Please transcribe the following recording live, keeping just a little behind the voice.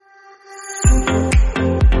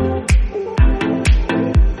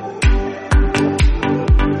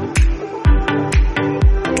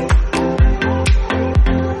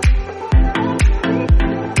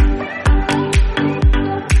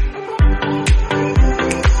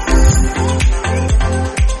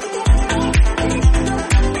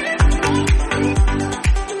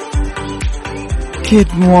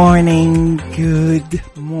Good morning,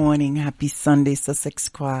 happy Sunday, Sussex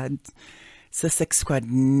Squad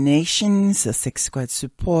Nation, Sussex Squad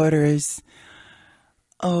supporters.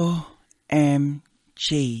 OMG,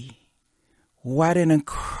 what an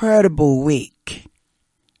incredible week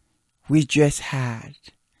we just had.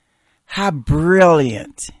 How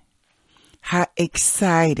brilliant, how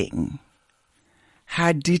exciting,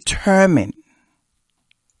 how determined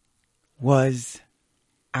was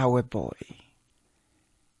our boy,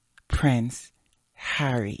 Prince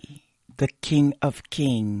Harry, the King of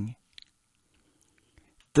Kings,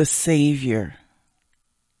 the Savior.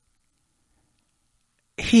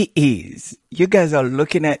 He is. You guys are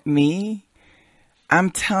looking at me.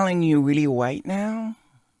 I'm telling you really right now,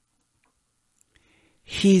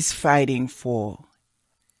 he's fighting for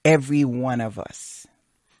every one of us,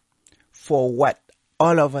 for what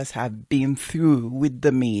all of us have been through with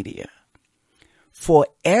the media, for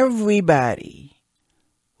everybody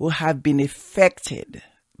who have been affected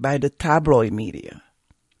by the tabloid media,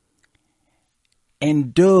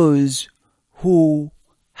 and those who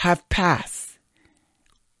have passed,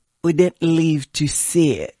 who didn't live to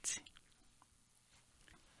see it.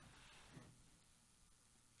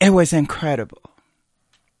 It was incredible.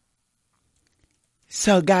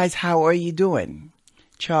 So guys, how are you doing?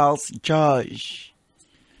 Charles, George.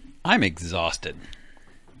 I'm exhausted.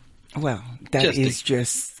 Well, that is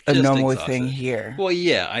just a normal exhausted thing here. Well,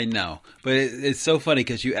 yeah, I know. But it's so funny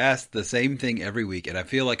because you ask the same thing every week, and I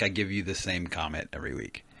feel like I give you the same comment every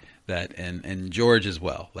week. That and George as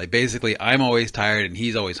well. Like, basically, I'm always tired and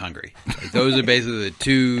he's always hungry. Like, those are basically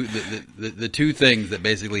the two things that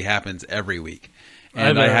basically happens every week.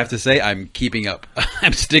 And I have to say, I'm keeping up.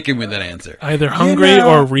 I'm sticking with that answer. Either hungry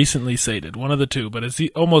or recently sated. One of the two. But it's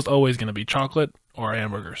almost always going to be chocolate or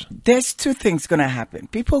hamburgers. There's two things going to happen.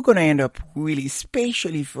 People are going to end up really,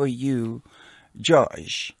 especially for you,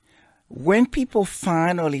 George. When people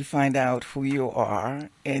finally find out who you are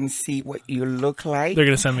and see what you look like, they're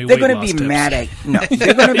going to send me they're weight going loss to be tips. mad at you. No,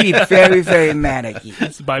 they're going to be very, very mad at you.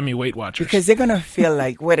 Just buy me Weight Watchers. Because they're going to feel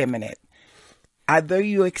like, wait a minute. Either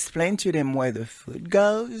you explain to them where the food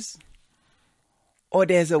goes, or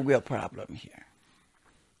there's a real problem here.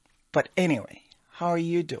 But anyway, how are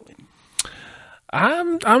you doing?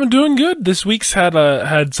 I'm doing good. This week's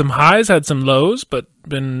had some highs, had some lows, but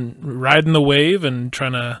been riding the wave and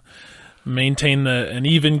trying to maintain an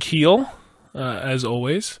even keel, as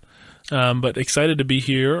always. But excited to be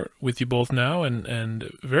here with you both now,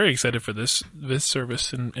 and very excited for this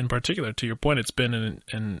service in particular. To your point, it's been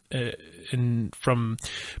from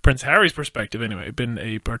Prince Harry's perspective, anyway, been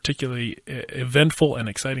a particularly eventful and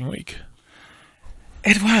exciting week.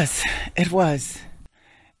 It was,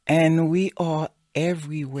 and we are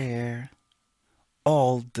everywhere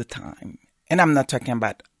all the time. And I'm not talking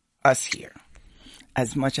about us here,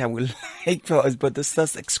 as much I would like for us, but the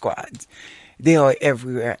Sussex squad. They are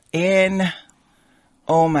everywhere. And,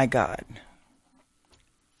 oh my God,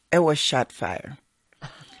 it was shot fire.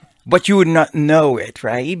 But you would not know it,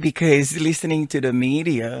 right? Because listening to the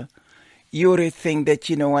media, you would think that,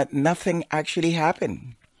 you know what, nothing actually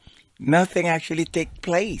happened. Nothing actually took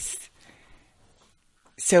place.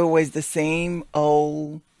 So it was the same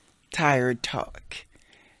old tired talk.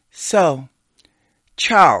 So,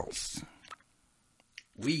 Charles.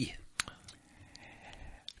 Oui.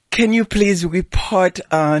 Can you please report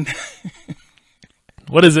on...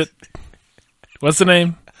 What is it? What's the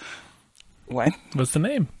name? What? What's the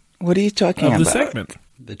name? What are you talking about? Of the segment.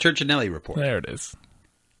 The Churchinelli Report. There it is.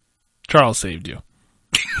 Charles saved you.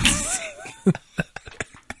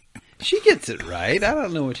 She gets it right. I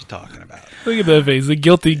don't know what you're talking about. Look at that face. The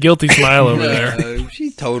guilty smile over there. She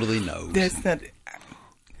totally knows. That's not...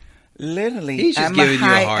 Literally, He's just giving you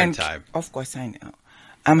a hard time. Of course, I know.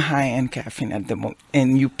 I'm high in caffeine at the moment,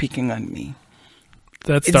 and you picking on me.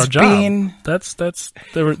 That's our job.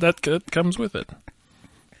 That comes with it.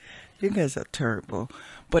 You guys are terrible.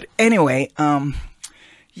 But anyway,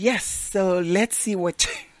 yes, so let's see what...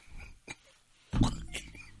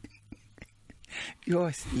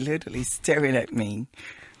 You're literally staring at me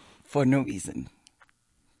for no reason.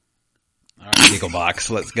 All right, Giggle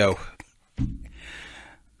Box, let's go.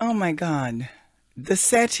 Oh my God. The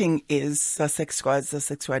setting is Sussex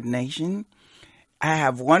Squad Nation. I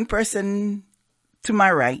have one person to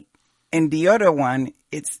my right, and the other one,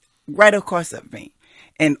 it's right across of me.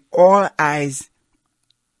 And all eyes...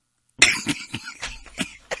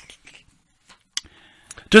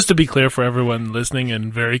 Just to be clear for everyone listening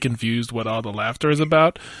and very confused what all the laughter is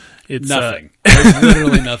about, It's Nothing. There's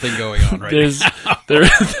literally nothing going on right there's now.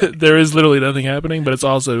 there is literally nothing happening, but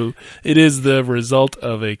it is the result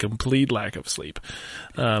of a complete lack of sleep.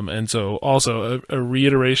 And so also a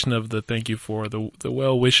reiteration of the thank you for the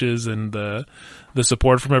well wishes and the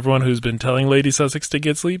support from everyone who's been telling Lady Sussex to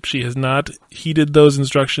get sleep. She has not heeded those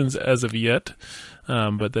instructions as of yet.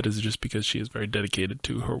 But that is just because she is very dedicated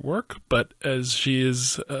to her work. But as she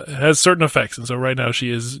is has certain effects, and so right now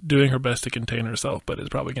she is doing her best to contain herself, but is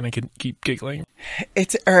probably going to keep giggling.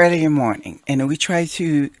 It's early morning, and we try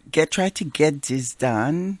to get this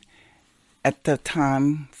done at the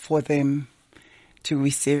time for them to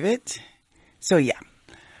receive it. So yeah.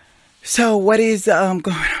 So what is going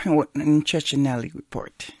on in Church and Nelly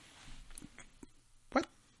report? What?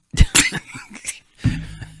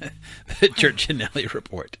 The Church and Nelly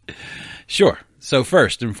report. Sure. So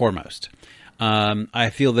first and foremost,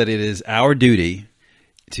 I feel that it is our duty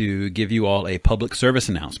to give you all a public service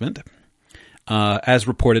announcement, as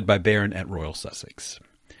reported by Baron at Royal Sussex.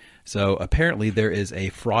 So apparently there is a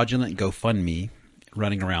fraudulent GoFundMe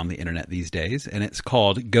running around the internet these days, and it's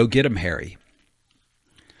called Go Get 'em Harry.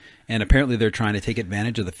 And apparently they're trying to take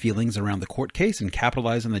advantage of the feelings around the court case and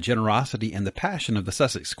capitalize on the generosity and the passion of the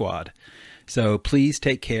Sussex squad. So please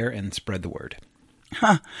take care and spread the word.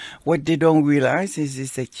 What they don't realize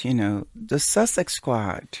is that, the Sussex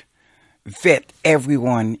squad vet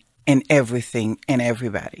everyone and everything and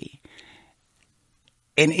everybody.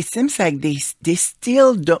 And it seems like they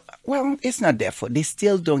still don't, well, it's not their fault. They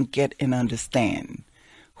still don't get and understand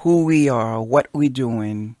who we are, what we're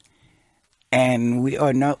doing, and we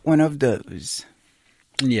are not one of those.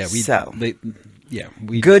 Yeah,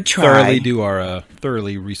 we good try.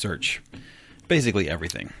 thoroughly research basically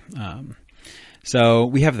everything. So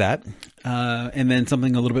we have that. And then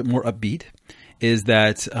something a little bit more upbeat is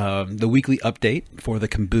that the weekly update for the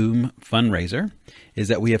Kaboom fundraiser is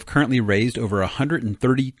that we have currently raised over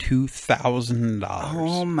 $132,000.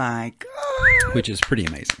 Oh my God. Which is pretty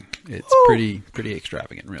amazing. It's pretty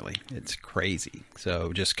extravagant, really. It's crazy.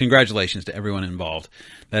 So just congratulations to everyone involved.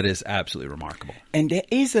 That is absolutely remarkable. And there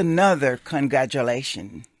is another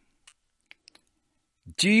congratulation.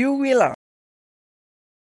 Do you realize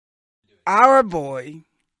our boy,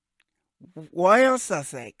 Royal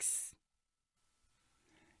Sussex,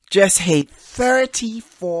 just hit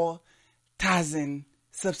 34,000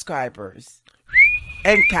 subscribers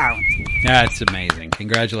and count. That's amazing.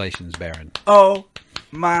 Congratulations, Baron. Oh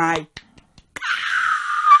my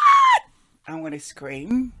God! I want to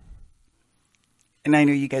scream. And I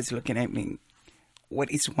know you guys are looking at me.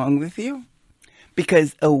 What is wrong with you?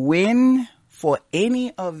 Because a win for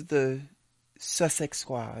any of the Sussex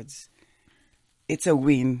squads, it's a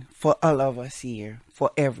win for all of us here,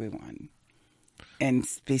 for everyone. And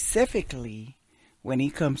specifically, when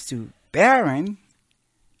it comes to Baron,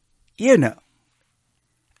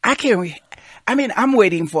 I'm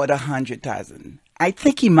waiting for the 100,000. I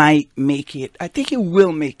think he might make it. I think he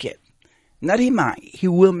will make it. Not he might. He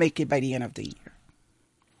will make it by the end of the year.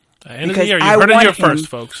 End of the year. You heard it here first,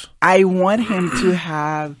 folks. I want him to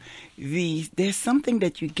have there's something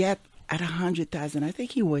that you get at 100,000. I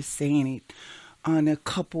think he was saying it on a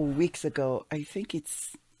couple weeks ago. I think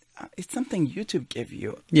it's something YouTube give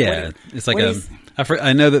you. Yeah, it's like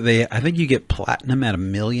I know that I think you get platinum at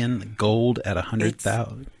 1 million, gold at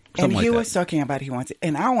 100,000. And he was talking about he wants it,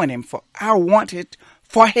 and I want it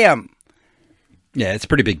for him. Yeah, it's a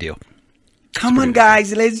pretty big deal. Come on,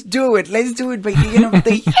 guys, let's do it. Let's do it by the end of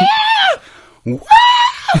the year. Wow!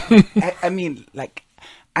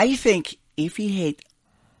 I think if he hit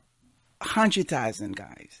 100,000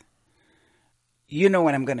 guys, you know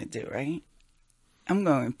what I'm going to do, right? I'm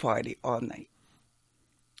going to party all night.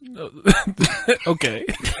 Okay.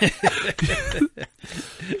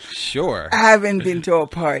 Sure. I haven't been to a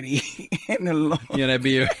party in a long time.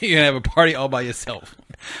 You're going to have a party all by yourself.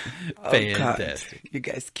 Fantastic. God. You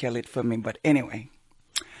guys kill it for me. But anyway,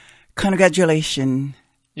 congratulations.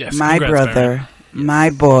 Yes, my brother, Baron. my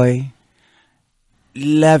boy.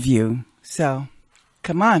 Love you. So,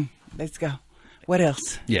 come on. Let's go. What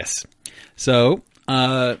else? Yes. So,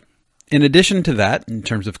 in addition to that, in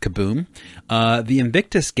terms of Kaboom, the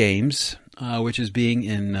Invictus Games, which is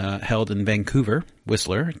being held in Vancouver,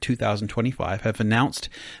 Whistler, 2025, have announced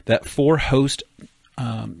that four host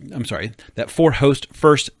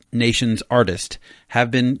First Nations artists have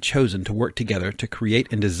been chosen to work together to create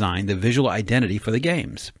and design the visual identity for the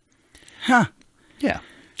games. Huh. Yeah.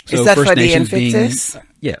 So is that First for Nations the Invictus?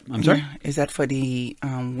 I'm sorry? Is that for the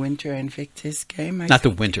Winter Invictus game? Not the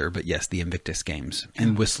Winter, but yes, the Invictus Games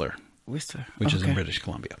in Whistler. Whistler. Which is in British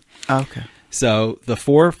Columbia. Okay. So the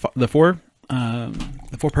four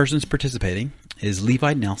persons participating is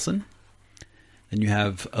Levi Nelson. Then you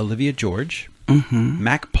have Olivia George,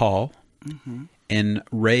 Mac Paul, and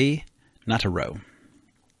Ray Nataro.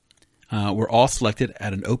 Were all selected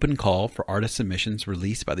at an open call for artist submissions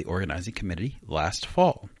released by the organizing committee last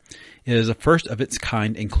fall. It is a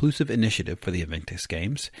first-of-its-kind inclusive initiative for the Invictus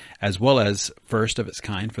Games, as well as first of its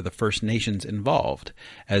kind for the First Nations involved,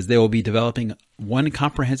 as they will be developing one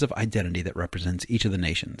comprehensive identity that represents each of the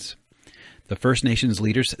nations. The First Nations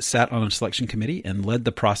leaders sat on a selection committee and led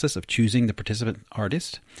the process of choosing the participant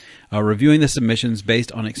artist, reviewing the submissions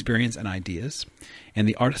based on experience and ideas, and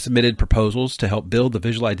the artist submitted proposals to help build the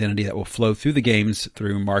visual identity that will flow through the games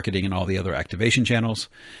through marketing and all the other activation channels.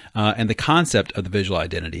 And the concept of the visual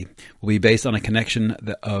identity will be based on a connection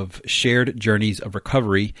of shared journeys of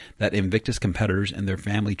recovery that Invictus competitors and their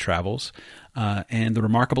family travels, and the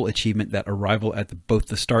remarkable achievement that arrival at both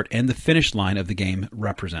the start and the finish line of the game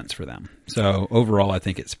represents for them. So overall, I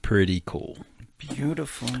think it's pretty cool.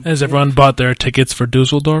 Beautiful. Has everyone bought their tickets for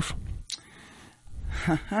Dusseldorf?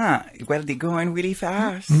 Well, they're going really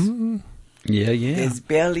fast. Yeah. There's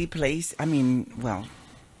barely place. I mean, well,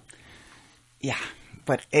 yeah.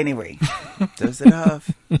 But anyway,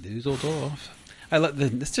 Dusseldorf. Dusseldorf.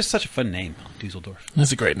 It's just such a fun name, Dusseldorf.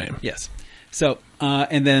 That's a great name. Yes. So,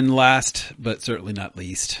 and then last, but certainly not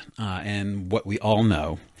least, and what we all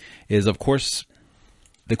know, is, of course,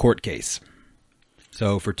 the court case.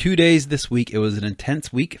 So for 2 days this week, it was an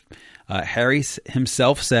intense week. Harry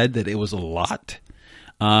himself said that it was a lot.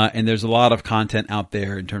 And there's a lot of content out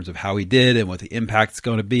there in terms of how he did and what the impact's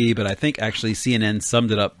going to be. But I think actually CNN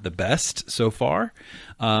summed it up the best so far.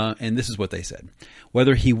 And this is what they said.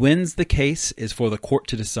 Whether he wins the case is for the court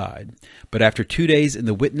to decide. But after 2 days in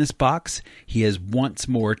the witness box, he has once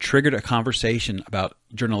more triggered a conversation about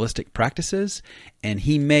journalistic practices. And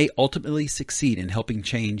he may ultimately succeed in helping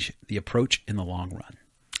change the approach in the long run.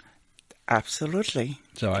 Absolutely.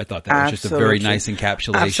 So I thought that was just a very nice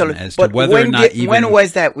encapsulation as to but whether or not even... When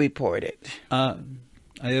was that reported?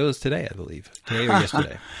 It was today, I believe. Today or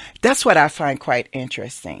yesterday. That's what I find quite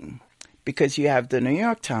interesting. Because you have the New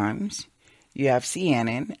York Times, you have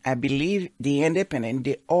CNN, I believe The Independent,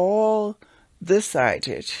 they all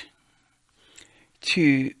decided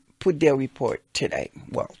to put their report today.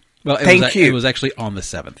 Well, thank you. It was actually on the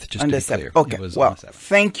 7th, just on to the be clear. 7th. Okay, It was well, on the 7th.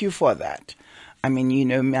 Thank you for that. I mean, you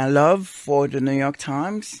know, my love for the New York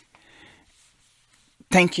Times.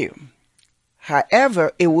 Thank you.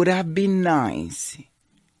 However, it would have been nice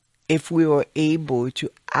if we were able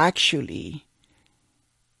to actually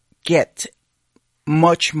get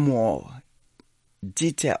much more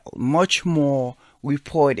detail, much more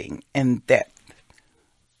reporting in depth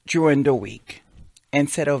during the week,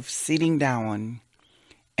 instead of sitting down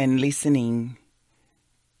and listening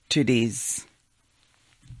to these,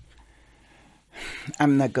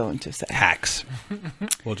 I'm not going to say. Hacks.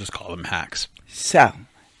 We'll just call them hacks. So,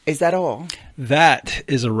 is that all? That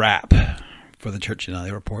is a wrap for the Church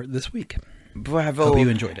Janelle Report this week. Bravo. Hope you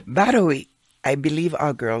enjoyed it. By the way, I believe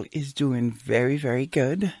our girl is doing very, very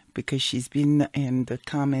good because she's been in the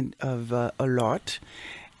comment of a lot.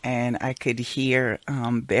 And I could hear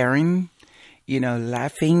Baron,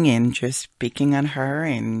 laughing and just picking on her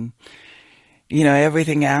and,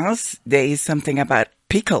 everything else. There is something about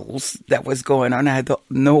pickles that was going on. I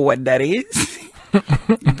don't know what that is,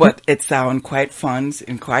 but it sounds quite fun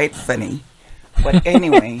and quite funny. But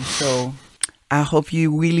anyway, so I hope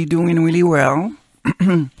you're really doing really well.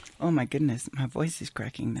 Oh my goodness, my voice is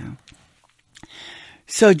cracking now.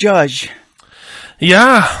 So, George.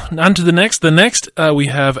 Yeah, on to the next. The next we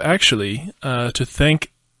have actually to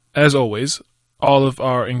thank, as always, all of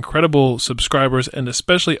our incredible subscribers and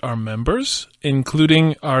especially our members,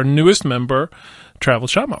 including our newest member, Travel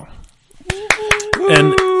Chamo.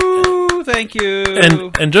 And thank you.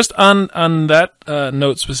 And just on that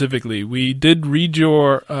note specifically, we did read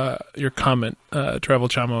your comment, Travel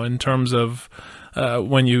Chamo, in terms of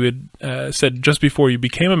when you had said just before you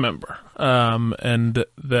became a member, and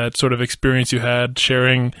that sort of experience you had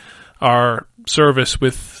sharing our service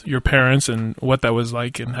with your parents and what that was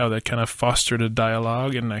like and how that kind of fostered a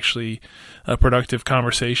dialogue and actually a productive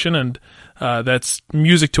conversation. And that's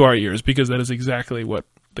music to our ears because that is exactly what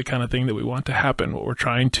the kind of thing that we want to happen. What we're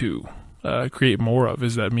trying to create more of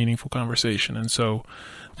is that meaningful conversation. And so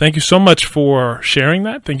thank you so much for sharing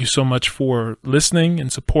that. Thank you so much for listening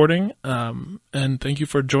and supporting. And thank you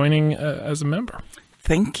for joining as a member.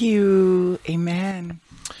 Thank you. Amen.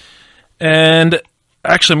 And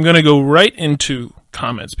actually, I'm going to go right into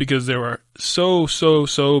comments because there were so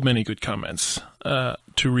many good comments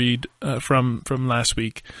to read from last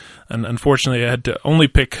week. And unfortunately, I had to only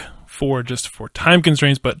pick 4 just for time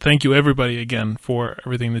constraints, but thank you everybody again for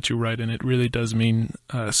everything that you write, and it really does mean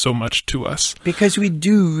so much to us. Because we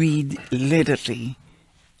do read literally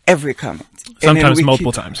every comment. Sometimes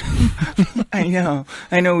multiple times. I know.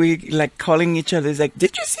 We like calling each other. It's like,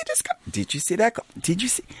 did you see this? Did you see that? Did you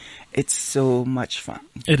see? It's so much fun.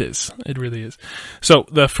 It is. It really is. So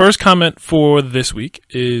the first comment for this week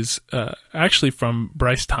is actually from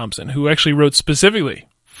Bryce Thompson, who actually wrote specifically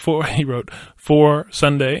for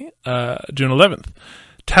Sunday, June 11th.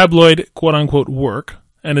 Tabloid quote-unquote work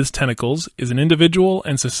and its tentacles is an individual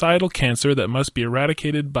and societal cancer that must be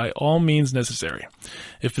eradicated by all means necessary.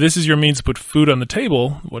 If this is your means to put food on the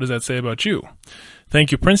table, what does that say about you?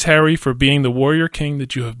 Thank you, Prince Harry, for being the warrior king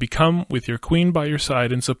that you have become with your queen by your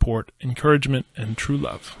side in support, encouragement, and true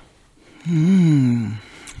love. Isn't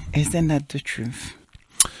that the truth?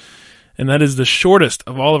 And that is the shortest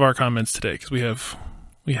of all of our comments today, because we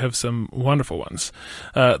have some wonderful ones.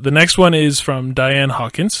 The next one is from Diane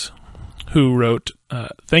Hawkins, who wrote,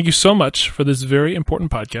 thank you so much for this very important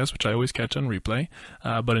podcast, which I always catch on replay,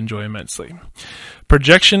 but enjoy immensely.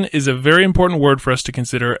 Projection is a very important word for us to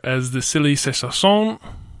consider as the silly saison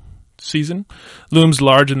season looms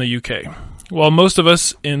large in the UK. While most of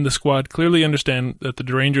us in the squad clearly understand that the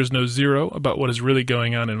Derangers know zero about what is really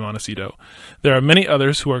going on in Montecito, there are many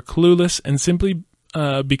others who are clueless and simply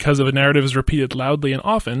because of a narrative is repeated loudly and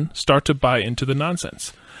often, start to buy into the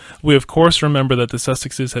nonsense. We, of course, remember that the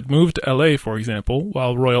Sussexes had moved to L.A., for example,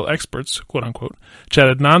 while royal experts, quote-unquote,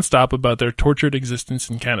 chatted nonstop about their tortured existence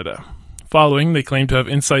in Canada. Following, they claimed to have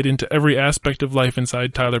insight into every aspect of life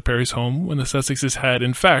inside Tyler Perry's home when the Sussexes had,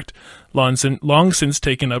 in fact, long since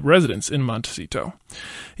taken up residence in Montecito.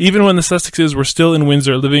 Even when the Sussexes were still in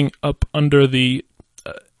Windsor living up under the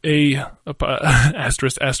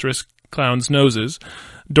clowns' noses,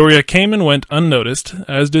 Doria came and went unnoticed,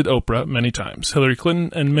 as did Oprah many times, Hillary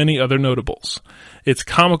Clinton, and many other notables. It's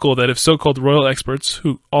comical that if so-called royal experts,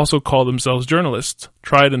 who also call themselves journalists,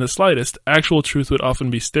 tried in the slightest, actual truth would often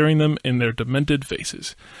be staring them in their demented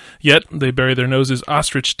faces. Yet, they bury their noses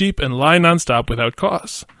ostrich deep and lie nonstop without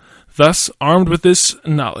cause. Thus, armed with this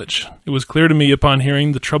knowledge, it was clear to me upon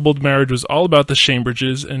hearing the troubled marriage was all about the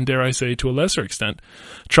Chambridges, and dare I say, to a lesser extent,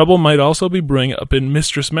 trouble might also be brewing up in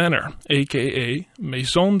Mistress Manor, a.k.a.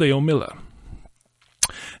 Maison de Omilla.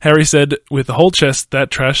 Harry said with the whole chest that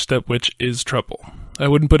trash step witch is trouble. I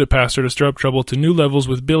wouldn't put it past her to stir up trouble to new levels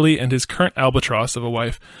with Billy and his current albatross of a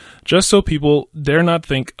wife, just so people dare not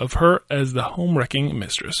think of her as the home-wrecking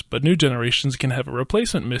mistress, but new generations can have a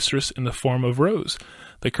replacement mistress in the form of Rose,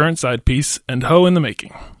 the current side piece, and Ho in the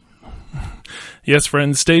making. Yes,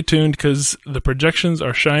 friends, stay tuned, because the projections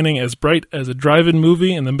are shining as bright as a drive-in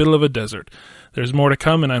movie in the middle of a desert. There's more to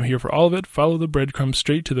come, and I'm here for all of it. Follow the breadcrumbs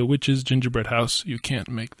straight to the witch's gingerbread house. You can't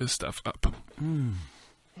make this stuff up.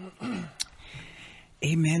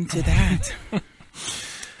 Amen to that.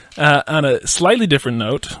 On a slightly different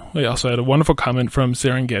note, we also had a wonderful comment from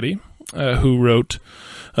Serengeti, who wrote,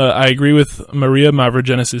 I agree with Maria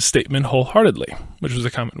Mavrogenis' statement wholeheartedly, which was a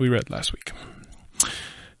comment we read last week.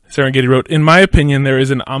 Serengeti wrote, in my opinion, there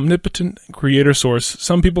is an omnipotent creator source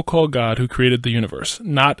some people call God who created the universe,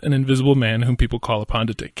 not an invisible man whom people call upon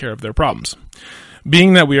to take care of their problems.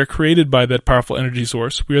 Being that we are created by that powerful energy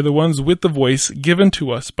source, we are the ones with the voice given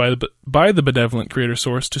to us by the benevolent creator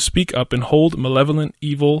source to speak up and hold malevolent,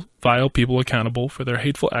 evil, vile people accountable for their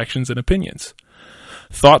hateful actions and opinions.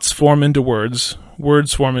 Thoughts form into words,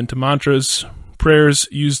 words form into mantras, prayers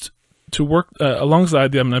used to work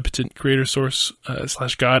alongside the omnipotent creator source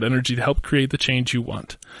 / God energy to help create the change you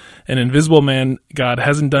want. An invisible man, God,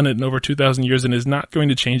 hasn't done it in over 2,000 years and is not going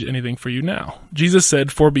to change anything for you now. Jesus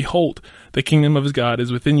said, for behold, the kingdom of God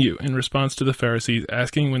is within you, in response to the Pharisees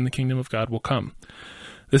asking when the kingdom of God will come.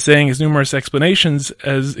 The saying has numerous explanations,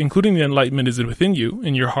 as including the enlightenment is within you,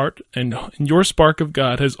 in your heart, and your spark of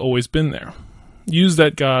God has always been there. Use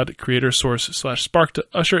that God, creator source / spark to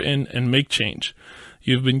usher in and make change.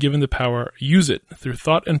 You have been given the power. Use it through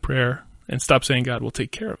thought and prayer, and stop saying God will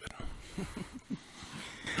take care of it.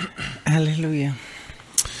 Hallelujah.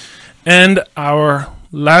 And our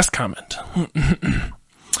last comment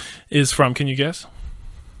is from, can you guess?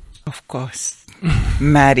 Of course.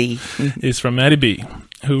 Maddie. Is from Maddie B.,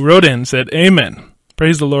 who wrote in and said, Amen.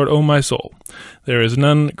 Praise the Lord, O my soul. There is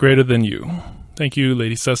none greater than you. Thank you,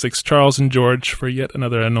 Lady Sussex, Charles, and George, for yet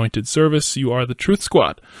another anointed service. You are the Truth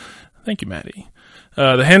Squad. Thank you, Maddie.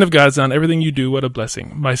 The hand of God's on everything you do. What a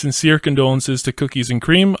blessing. My sincere condolences to Cookies and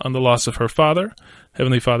Cream on the loss of her father.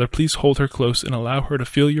 Heavenly Father, please hold her close and allow her to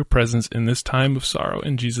feel your presence in this time of sorrow.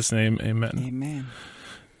 In Jesus' name, amen. Amen.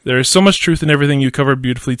 There is so much truth in everything you covered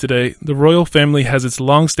beautifully today. The royal family has its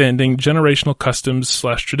long-standing generational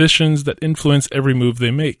customs/traditions that influence every move they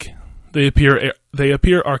make. They appear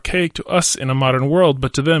archaic to us in a modern world,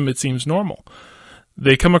 but to them it seems normal.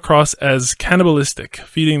 They come across as cannibalistic,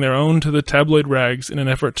 feeding their own to the tabloid rags in an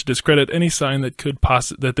effort to discredit any sign that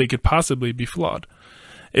they could possibly be flawed.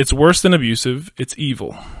 It's worse than abusive, it's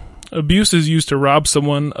evil. Abuse is used to rob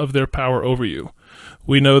someone of their power over you.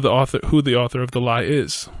 We know who the author of the lie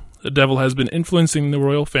is. The devil has been influencing the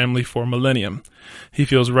royal family for millennium. He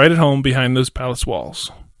feels right at home behind those palace walls.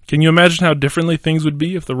 Can you imagine how differently things would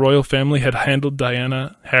be if the royal family had handled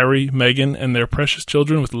Diana, Harry, Meghan, and their precious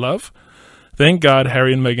children with love? Thank God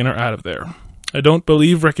Harry and Meghan are out of there. I don't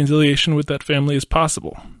believe reconciliation with that family is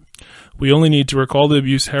possible. We only need to recall the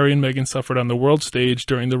abuse Harry and Meghan suffered on the world stage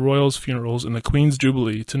during the royals' funerals and the Queen's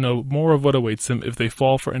Jubilee to know more of what awaits them if they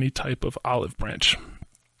fall for any type of olive branch.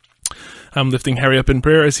 I'm lifting Harry up in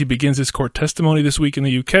prayer as he begins his court testimony this week in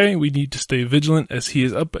the UK. We need to stay vigilant as he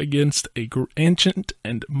is up against an ancient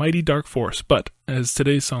and mighty dark force. But, as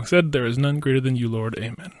today's song said, there is none greater than you, Lord.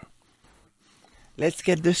 Amen. Let's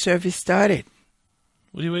get the service started.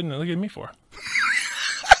 What are you waiting to look at me for?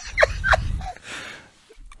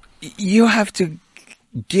 You have to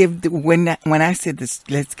give when I said this,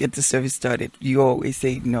 let's get the service started. You always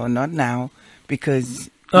say no, not now,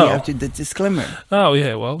 because you have to do the disclaimer. Oh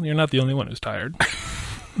yeah, well, you're not the only one who's tired.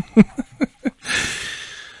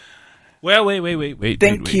 Well, wait.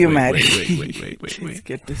 Thank you, Matt. Wait. Let's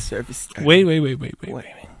get the service started. Wait.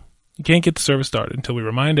 You can't get the service started until we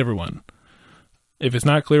remind everyone. If it's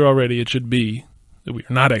not clear already, it should be that we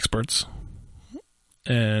are not experts.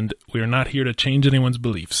 And we are not here to change anyone's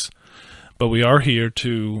beliefs, but we are here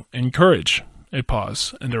to encourage a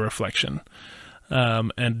pause and a reflection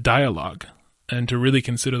and dialogue, and to really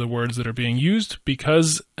consider the words that are being used,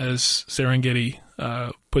 because, as Serengeti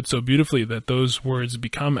put so beautifully, that those words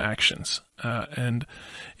become actions. And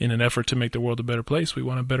in an effort to make the world a better place, we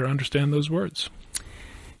want to better understand those words.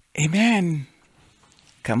 Amen.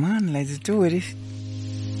 Come on, let's do it.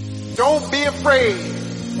 Don't be afraid.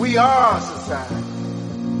 We are society.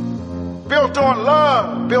 Built on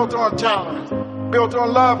love, built on tolerance, built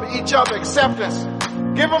on love for each other, acceptance.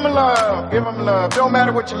 Give them love, give them love. Don't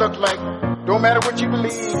matter what you look like, don't matter what you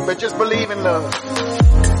believe, but just believe in love.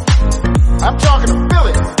 I'm talking to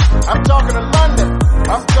Philly, I'm talking to London,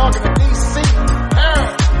 I'm talking to D.C.,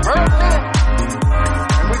 Paris, Berlin.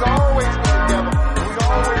 And we can always be together, and we can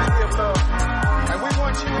always give love. And we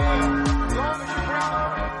want you in, as long as you bring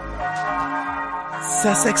love.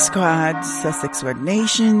 Sussex Squad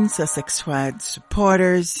Nation, Sussex Squad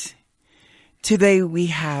supporters. Today we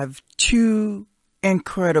have two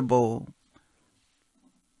incredible,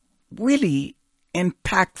 really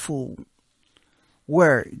impactful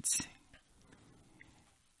words.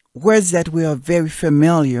 Words that we are very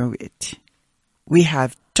familiar with. We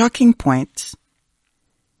have talking points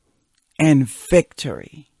and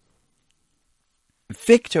victory.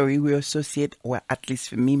 Victory we associate, or at least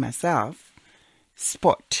for me, myself,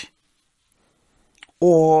 sport,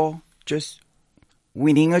 or just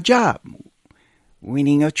winning a job,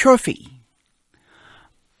 winning a trophy.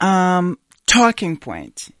 Talking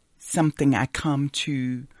point, something I come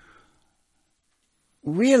to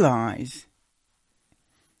realize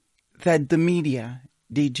that the media,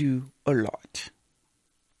 they do a lot.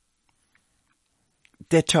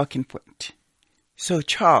 Their talking point. So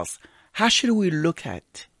Charles, how should we look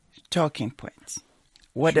at talking points?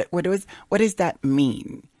 What does that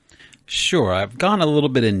mean? Sure, I've gone a little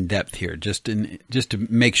bit in depth here, just to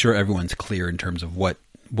make sure everyone's clear in terms of what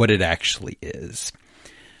it actually is.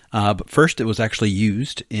 But first, it was actually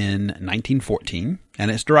used in 1914,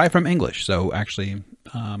 and it's derived from English. So actually,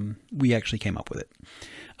 we actually came up with it.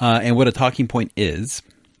 And what a talking point is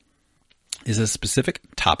a specific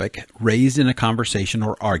topic raised in a conversation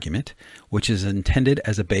or argument, which is intended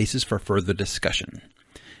as a basis for further discussion,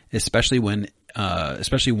 especially one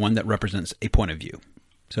that represents a point of view.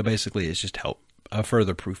 So basically, it's just a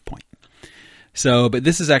further proof point. So, but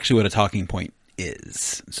this is actually what a talking point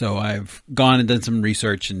is. So I've gone and done some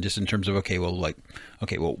research, and just in terms of,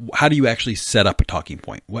 how do you actually set up a talking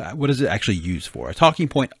point? What is it actually used for? A talking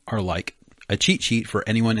point are like a cheat sheet for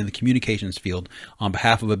anyone in the communications field on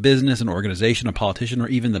behalf of a business, an organization, a politician, or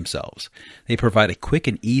even themselves. They provide a quick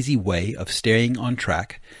and easy way of staying on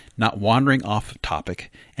track, not wandering off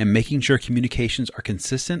topic, and making sure communications are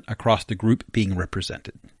consistent across the group being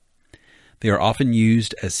represented. They are often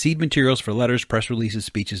used as seed materials for letters, press releases,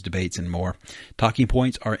 speeches, debates, and more. Talking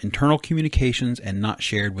points are internal communications and not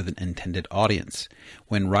shared with an intended audience.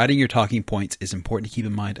 When writing your talking points, it's important to keep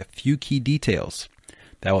in mind a few key details.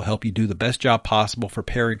 that will help you do the best job possible for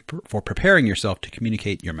preparing yourself to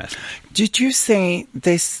communicate your message. Did you say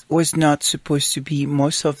this was not supposed to be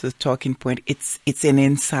most of the talking point? It's an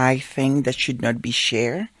inside thing that should not be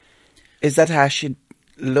shared? Is that how I should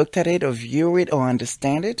look at it or view it or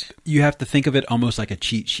understand it? You have to think of it almost like a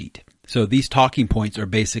cheat sheet. So these talking points are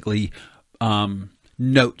basically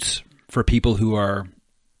notes for people who are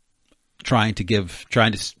trying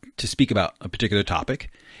to speak about a particular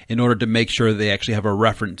topic in order to make sure they actually have a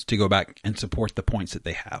reference to go back and support the points that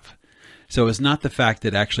they have. So it's not the fact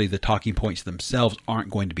that actually the talking points themselves aren't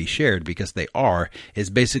going to be shared, because they are. It's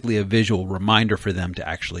basically a visual reminder for them to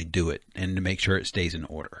actually do it and to make sure it stays in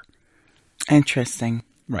order. Interesting.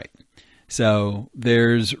 Right. So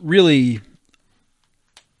there's really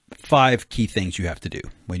 5 key things you have to do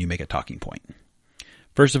when you make a talking point.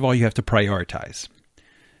 First of all, you have to prioritize.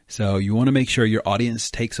 So you want to make sure your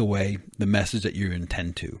audience takes away the message that you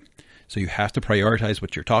intend to. So you have to prioritize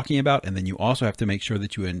what you're talking about, and then you also have to make sure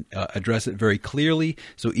that you address it very clearly.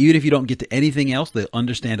 So even if you don't get to anything else, they'll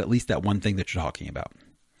understand at least that one thing that you're talking about.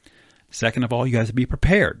 Second of all, you have to be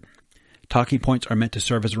prepared. Talking points are meant to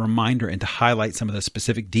serve as a reminder and to highlight some of the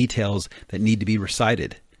specific details that need to be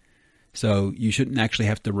recited. So you shouldn't actually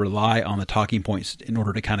have to rely on the talking points in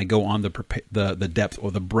order to kind of go on the depth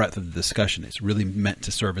or the breadth of the discussion. It's really meant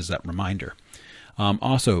to serve as that reminder.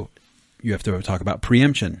 Also, you have to talk about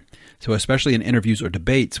preemption. So especially in interviews or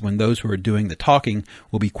debates, when those who are doing the talking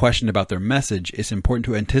will be questioned about their message, it's important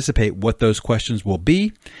to anticipate what those questions will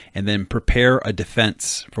be and then prepare a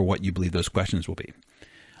defense for what you believe those questions will be.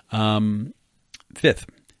 Fifth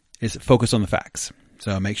is focus on the facts.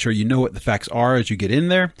 So make sure you know what the facts are as you get in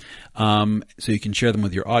there, so you can share them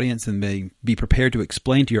with your audience, and be prepared to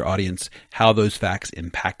explain to your audience how those facts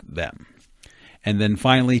impact them. And then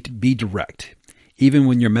finally, to be direct. Even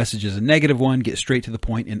when your message is a negative one, get straight to the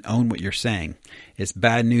point and own what you're saying. It's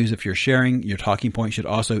bad news if you're sharing. Your talking point should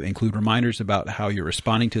also include reminders about how you're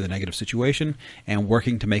responding to the negative situation and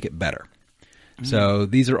working to make it better. Mm-hmm. So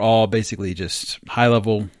these are all basically just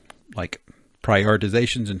high-level, like,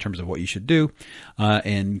 prioritizations in terms of what you should do,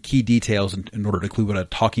 and key details in order to include what a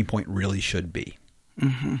talking point really should be.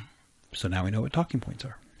 Mm-hmm. So now we know what talking points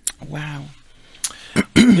are. Wow.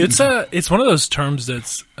 It's one of those terms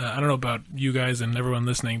that's, I don't know about you guys and everyone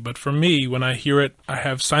listening, but for me, when I hear it, I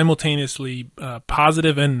have simultaneously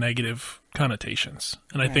positive and negative connotations.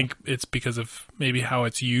 And I think it's because of maybe how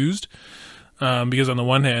it's used. Because on the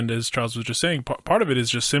one hand, as Charles was just saying, part of it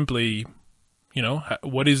is just simply,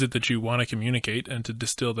 what is it that you want to communicate, and to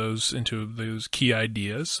distill those into those key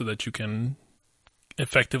ideas so that you can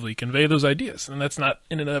effectively convey those ideas. And that's not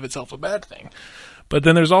in and of itself a bad thing. But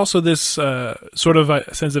then there's also this sort of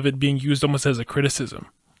a sense of it being used almost as a criticism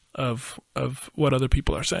of what other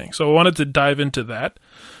people are saying. So I wanted to dive into that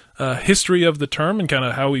history of the term and kind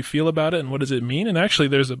of how we feel about it and what does it mean. And actually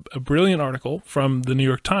there's a brilliant article from the New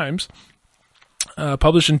York Times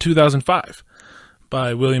published in 2005.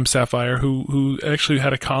 By William Safire, who actually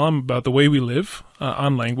had a column about the way we live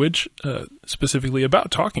on language, specifically about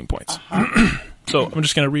talking points. So I'm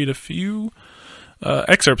just going to read a few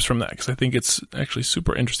excerpts from that, because I think it's actually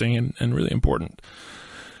super interesting and really important.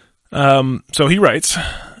 So he writes,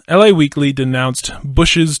 LA Weekly denounced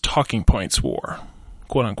Bush's talking points war,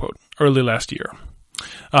 quote unquote, early last year.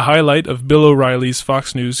 A highlight of Bill O'Reilly's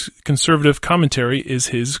Fox News conservative commentary is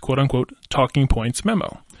his, quote unquote, talking points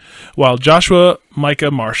memo, while Joshua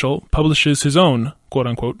Micah Marshall publishes his own,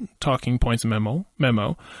 quote-unquote, talking points memo,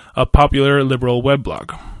 a popular liberal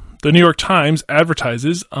weblog. The New York Times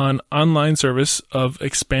advertises an online service of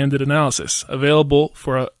expanded analysis, available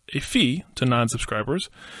for a fee to non-subscribers,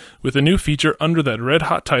 with a new feature under that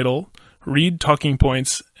red-hot title, Read Talking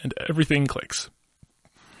Points and Everything Clicks.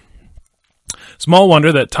 Small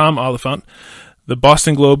wonder that Tom Oliphant, the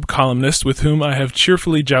Boston Globe columnist with whom I have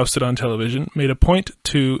cheerfully jousted on television, made a point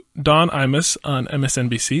to Don Imus on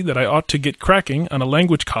MSNBC that I ought to get cracking on a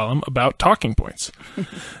language column about talking points.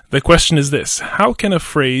 The question is this: how can a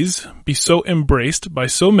phrase be so embraced by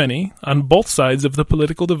so many on both sides of the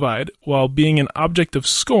political divide while being an object of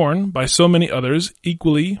scorn by so many others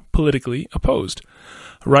equally politically opposed?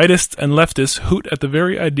 Rightists and leftists hoot at the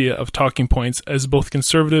very idea of talking points, as both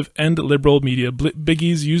conservative and liberal media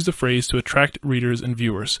biggies use the phrase to attract readers and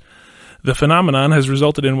viewers. The phenomenon has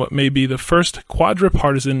resulted in what may be the first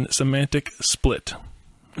quadripartisan semantic split.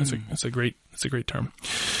 That's a great term.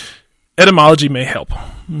 Etymology may help.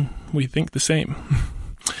 We think the same.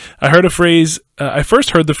 I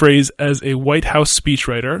first heard the phrase as a White House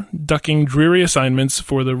speechwriter ducking dreary assignments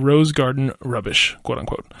for the Rose Garden rubbish, quote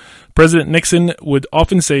unquote. President Nixon would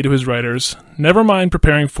often say to his writers, "Never mind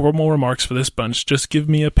preparing formal remarks for this bunch, just give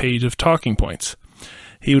me a page of talking points."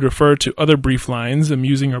 He would refer to other brief lines,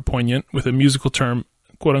 amusing or poignant, with a musical term,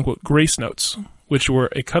 quote-unquote, grace notes, which were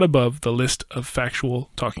a cut above the list of factual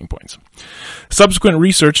talking points. Subsequent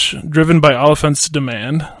research, driven by Oliphant's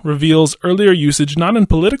demand, reveals earlier usage not in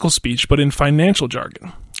political speech, but in financial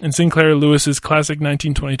jargon. In Sinclair Lewis's classic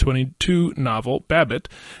 1922 novel, Babbitt,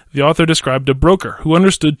 the author described a broker who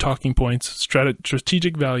understood talking points,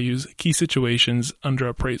 strategic values, key situations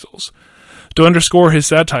under appraisals. To underscore his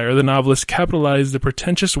satire, the novelist capitalized the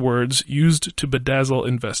pretentious words used to bedazzle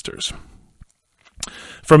investors.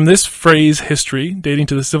 From this phrase history, dating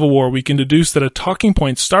to the Civil War, we can deduce that a talking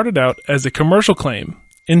point started out as a commercial claim.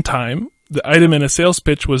 In time, the item in a sales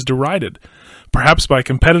pitch was derided, perhaps by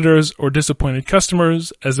competitors or disappointed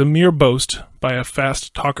customers, as a mere boast by a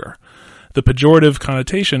fast talker. The pejorative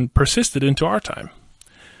connotation persisted into our time.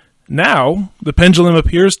 Now, the pendulum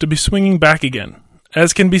appears to be swinging back again,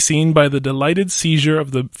 as can be seen by the delighted seizure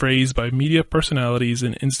of the phrase by media personalities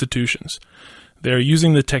and institutions. They are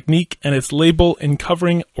using the technique and its label in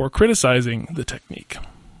covering or criticizing the technique.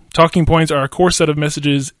 Talking points are a core set of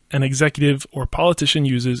messages an executive or politician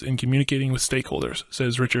uses in communicating with stakeholders,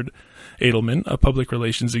 says Richard Edelman, a public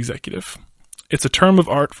relations executive. It's a term of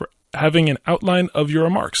art for having an outline of your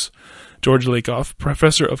remarks. George Lakoff,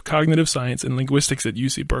 professor of cognitive science and linguistics at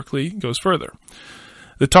UC Berkeley, goes further.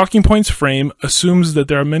 The talking points frame assumes that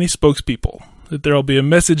there are many spokespeople, that there will be a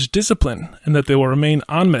message discipline, and that they will remain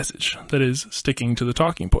on message, that is, sticking to the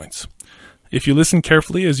talking points. If you listen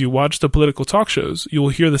carefully as you watch the political talk shows, you will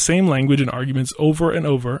hear the same language and arguments over and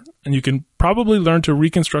over, and you can probably learn to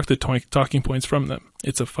reconstruct the talking points from them.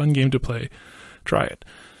 It's a fun game to play. Try it.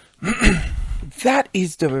 That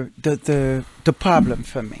is the problem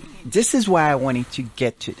for me. This is why I wanted to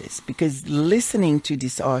get to this, because listening to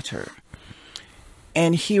this author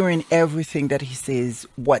and hearing everything that he says,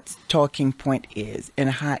 what talking point is and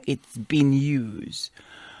how it's been used.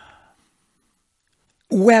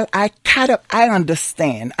 Well, I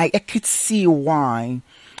understand. I could see why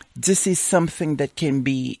this is something that can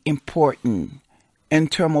be important in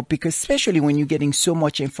terms of, because especially when you're getting so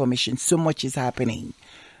much information, so much is happening,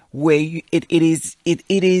 where you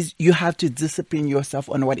have to discipline yourself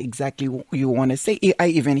on what exactly you want to say. I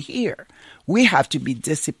even hear we have to be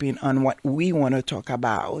disciplined on what we want to talk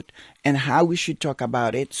about and how we should talk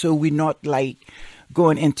about it, so we're not like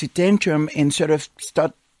going into tantrum and sort of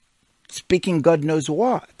start speaking God knows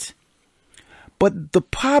what. But the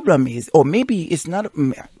problem is, or maybe it's not,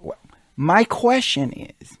 my question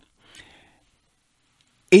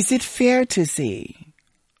is it fair to say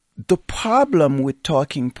the problem with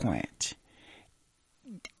talking point,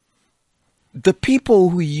 the people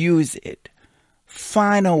who use it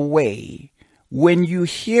find a way, when you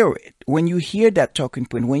hear it, when you hear that talking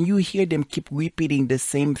point, when you hear them keep repeating the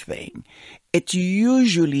same thing, it's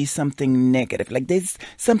usually something negative. Like there's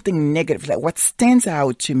something negative. Like what stands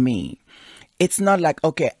out to me, it's not like,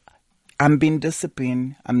 okay, I'm being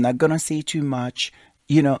disciplined, I'm not going to say too much.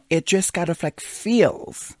 It just kind of like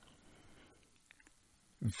feels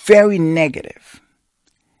very negative.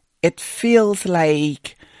 It feels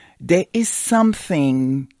like there is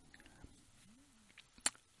something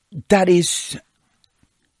that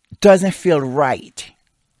doesn't feel right.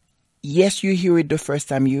 Yes, you hear it the first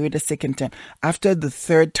time, you hear it the second time. After the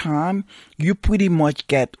third time, you pretty much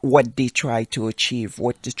get what they try to achieve,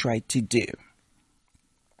 what they try to do.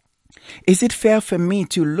 Is it fair for me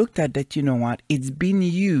to look at that, you know what, it's been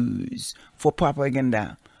used for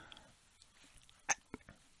propaganda?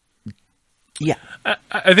 Yeah.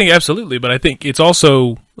 I think absolutely, but I think it's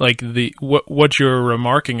also like what you're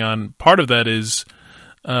remarking on, part of that is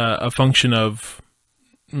a function of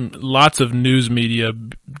lots of news media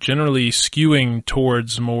generally skewing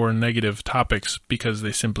towards more negative topics because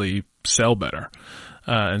they simply sell better.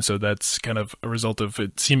 And so that's kind of a result of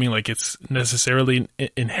it seeming like it's necessarily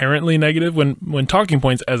inherently negative when talking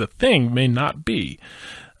points as a thing may not be.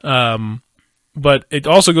 But it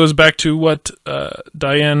also goes back to what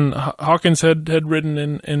Diane Hawkins had written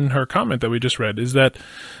in her comment that we just read, is that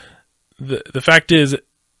the fact is,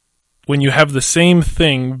 when you have the same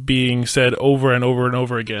thing being said over and over and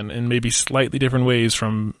over again in maybe slightly different ways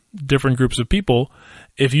from different groups of people,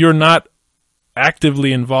 if you're not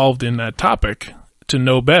actively involved in that topic to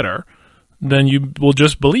know better, then you will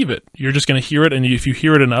just believe it. You're just going to hear it, and if you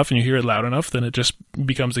hear it enough and you hear it loud enough, then it just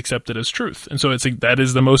becomes accepted as truth. And so that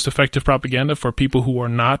is the most effective propaganda for people who are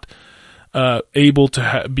not able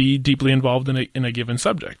to be deeply involved in a given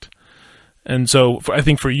subject. And so I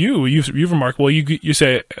think for you've remarked, well, you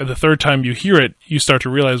say the third time you hear it, you start to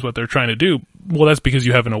realize what they're trying to do. Well, that's because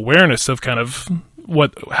you have an awareness of kind of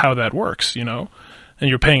how that works, and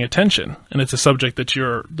you're paying attention, and it's a subject that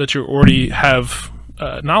you already have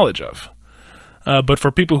knowledge of. But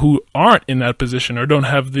for people who aren't in that position or don't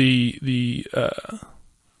have the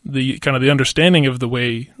kind of the understanding of the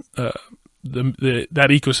way that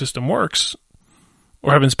ecosystem works,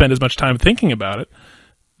 or haven't spent as much time thinking about it,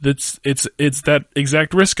 it's that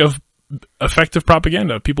exact risk of effective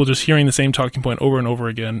propaganda. People just hearing the same talking point over and over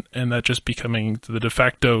again, and that just becoming the de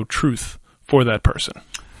facto truth for that person.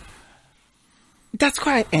 That's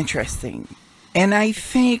quite interesting. And I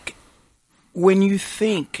think when you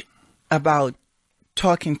think about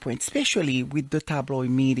talking points, especially with the tabloid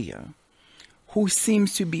media, who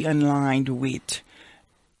seems to be aligned with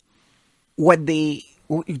what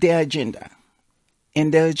their agenda.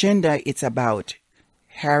 And their agenda, it's about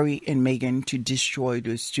Harry and Meghan to destroy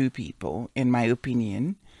those two people, in my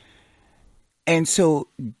opinion. And so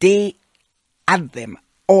they add them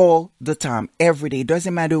all the time, every day.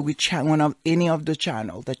 Doesn't matter which one of any of the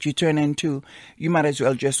channel that you turn into, you might as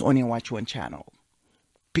well just only watch one channel,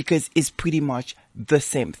 because it's pretty much the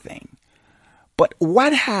same thing. But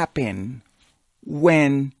what happened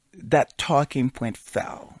when that talking point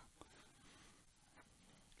fell?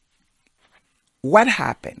 What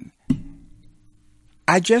happened?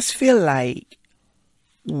 I just feel like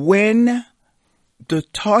when the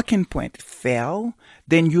talking point fell,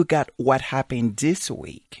 then you got what happened this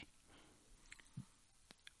week,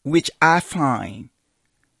 which I find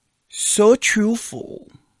so truthful.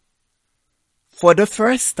 For the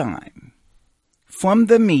first time, from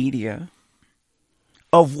the media,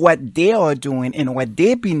 of what they are doing and what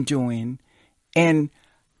they've been doing, and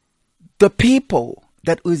the people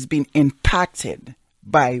that has been impacted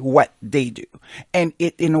by what they do. And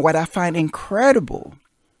what I find incredible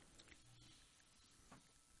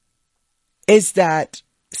is that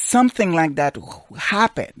something like that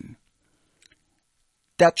happened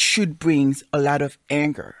that should bring a lot of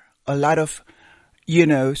anger, a lot of,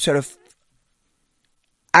 sort of,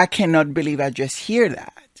 I cannot believe I just hear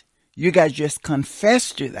that. You guys just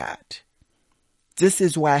confessed to that. This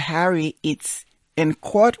is why Harry is in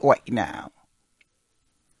court right now.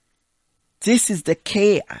 This is the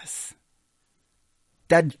chaos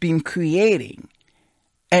that's been creating,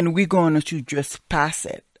 and we're going to just pass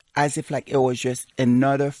it as if like it was just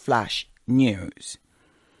another flash news.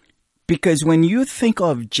 Because when you think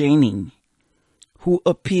of Jenny, who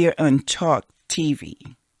appeared on Talk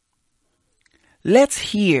TV, let's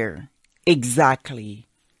hear exactly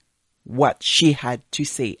what she had to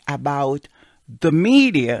say about the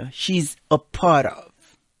media she's a part of.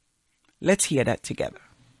 Let's hear that together.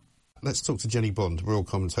 Let's talk to Jenny Bond, royal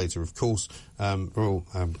commentator, of course, royal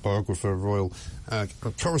biographer, royal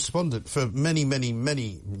correspondent for many, many,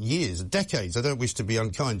 many years, decades. I don't wish to be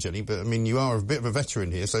unkind, Jenny, but I mean, you are a bit of a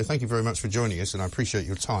veteran here, so thank you very much for joining us, and I appreciate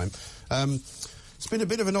your time. It's been a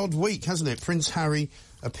bit of an odd week, hasn't it? Prince Harry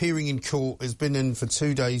appearing in court has been in for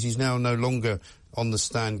 2 days. He's now no longer on the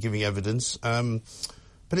stand giving evidence.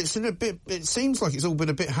 But it seems like it's all been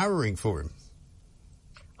a bit harrowing for him.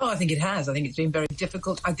 Oh, I think it has. I think it's been very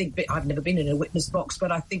difficult. I think I've never been in a witness box,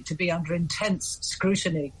 but I think to be under intense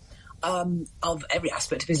scrutiny of every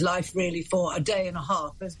aspect of his life, really, for a day and a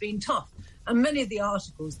half has been tough. And many of the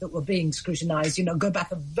articles that were being scrutinised, go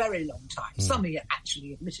back a very long time. Some he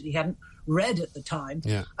actually admitted he hadn't read at the time.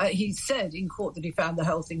 Yeah. He said in court that he found the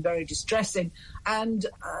whole thing very distressing. And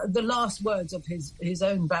the last words of his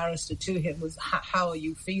own barrister to him was, "How are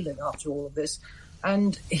you feeling after all of this?"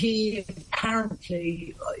 And he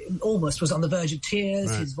apparently almost was on the verge of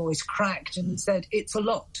tears. Right. His voice cracked and said, "It's a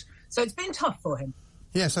lot." So it's been tough for him.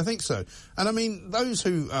 Yes, I think so. And I mean, those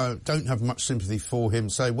who don't have much sympathy for him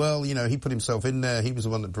say, well, he put himself in there. He was the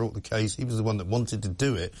one that brought the case. He was the one that wanted to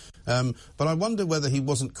do it. But I wonder whether he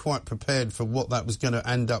wasn't quite prepared for what that was going to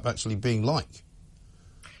end up actually being like.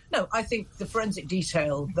 No, I think the forensic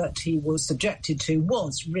detail that he was subjected to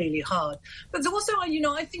was really hard. But also,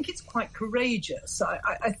 I think it's quite courageous.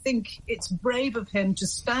 I think it's brave of him to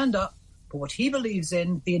stand up for what he believes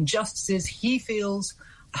in, the injustices he feels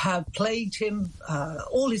have plagued him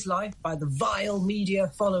all his life by the vile media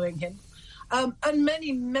following him. And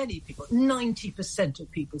many, many people, 90%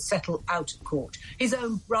 of people settle out of court. His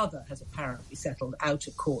own brother has apparently settled out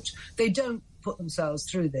of court. They don't put themselves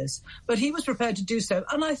through this, but he was prepared to do so.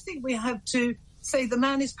 And I think we have to say the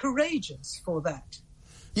man is courageous for that.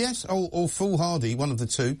 Yes, or foolhardy, one of the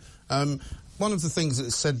two. One of the things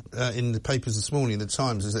that's said in the papers this morning, the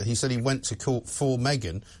Times, is that he said he went to court for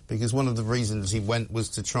Meghan because one of the reasons he went was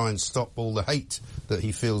to try and stop all the hate that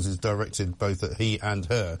he feels is directed both at he and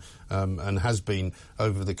her, and has been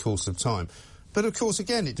over the course of time. But of course,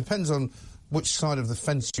 again, it depends on which side of the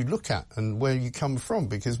fence you look at and where you come from.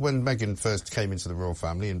 Because when Meghan first came into the royal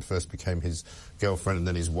family and first became his girlfriend and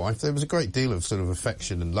then his wife, there was a great deal of sort of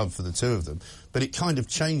affection and love for the two of them. But it kind of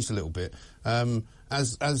changed a little bit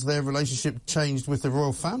as their relationship changed with the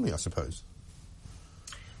royal family, I suppose.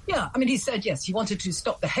 Yeah, I mean, he said, yes, he wanted to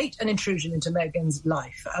stop the hate and intrusion into Meghan's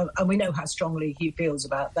life. And we know how strongly he feels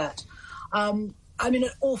about that. I mean,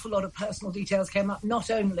 an awful lot of personal details came up,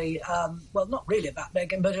 not only, well, not really about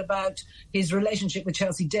Meghan, but about his relationship with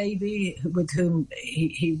Chelsea Davy, with whom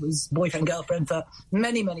he was boyfriend, girlfriend for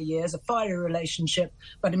many, many years, a fiery relationship.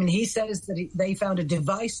 But, I mean, he says that they found a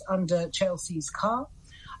device under Chelsea's car.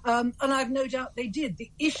 And I've no doubt they did.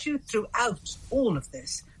 The issue throughout all of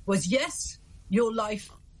this was, yes, your life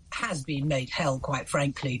has been made hell, quite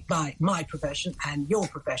frankly, by my profession and your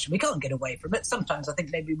profession. We can't get away from it. Sometimes I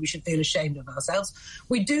think maybe we should feel ashamed of ourselves.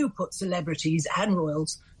 We do put celebrities and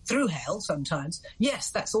royals through hell sometimes. Yes,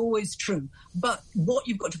 that's always true. But what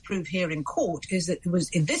you've got to prove here in court is that it was,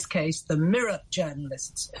 in this case, the Mirror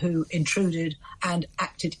journalists who intruded and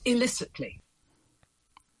acted illicitly.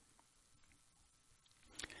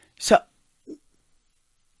 So,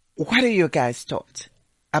 what are your guys' thoughts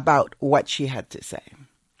about what she had to say?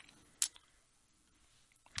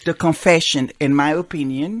 The confession, in my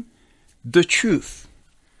opinion, the truth.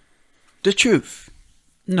 The truth.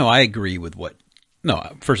 No, I agree with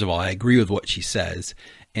first of all, I agree with what she says,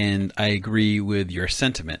 and I agree with your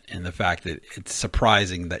sentiment in the fact that it's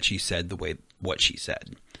surprising that she said what she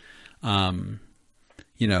said. Most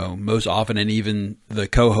often, and even the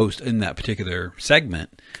co-host in that particular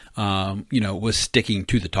segment, was sticking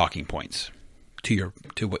to the talking points. To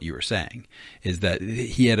what you were saying, is that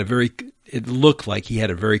it looked like he had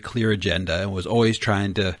a very clear agenda and was always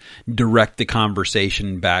trying to direct the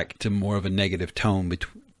conversation back to more of a negative tone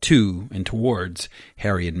to and towards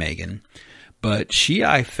Harry and Meghan. But she,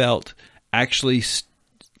 I felt, actually,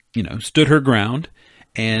 stood her ground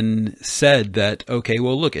and said that, okay,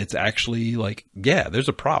 well, look, it's actually there's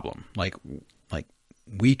a problem. Like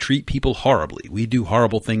we treat people horribly. We do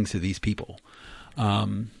horrible things to these people.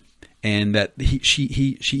 And that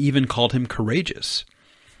she even called him courageous.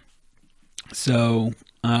 So,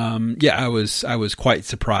 I was quite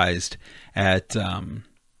surprised at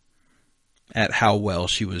how well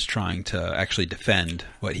she was trying to actually defend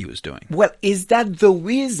what he was doing. Well, is that the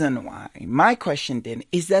reason why? My question then,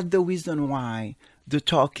 is that the reason why the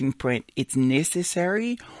talking point is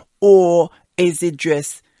necessary? Or is it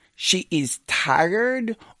just she is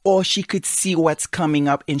tired, or she could see what's coming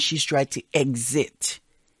up and she's trying to exit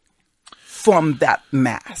from that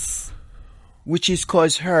mass, which has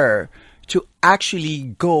caused her to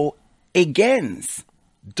actually go against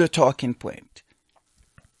the talking point?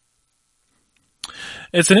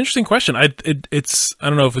 It's an interesting question. I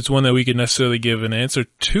don't know if it's one that we could necessarily give an answer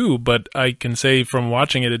to, but I can say from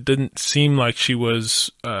watching it, it didn't seem like she was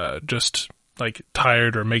just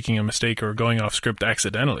tired or making a mistake or going off script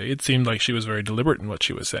accidentally. It seemed like she was very deliberate in what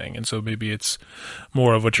she was saying. And so maybe it's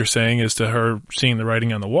more of what you're saying is to her seeing the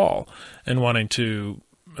writing on the wall and wanting to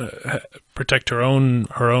protect her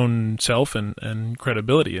own self and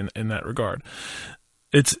credibility in that regard.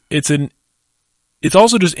 It's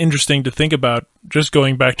also just interesting to think about, just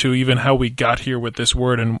going back to even how we got here with this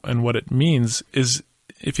word and what it means is,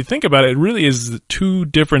 if you think about it, it really is two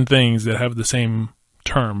different things that have the same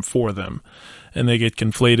term for them, and they get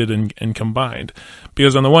conflated and combined.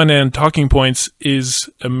 Because on the one hand, talking points is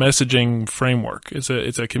a messaging framework. It's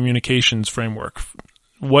a communications framework.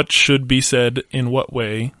 What should be said in what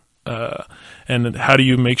way, and how do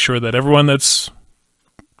you make sure that everyone that's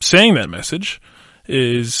saying that message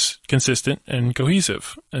is consistent and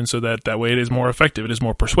cohesive, and so that way it is more effective, it is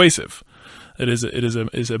more persuasive. It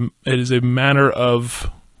is a manner of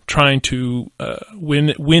trying to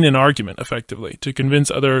win an argument effectively, to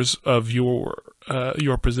convince others of your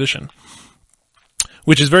position,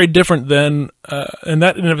 which is very different than, and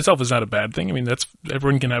that in and of itself is not a bad thing. I mean,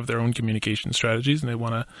 everyone can have their own communication strategies, and they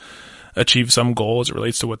want to achieve some goal as it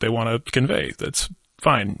relates to what they want to convey. That's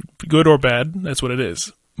fine, good or bad. That's what it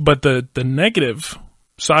is. But the negative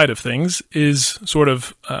side of things is sort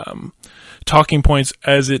of talking points,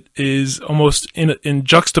 as it is almost in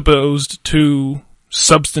juxtaposed to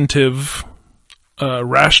substantive,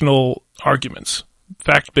 rational arguments,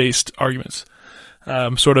 fact-based arguments.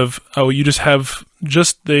 You just have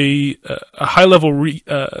a high-level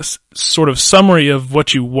sort of summary of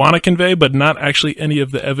what you want to convey, but not actually any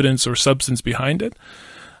of the evidence or substance behind it.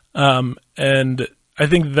 And I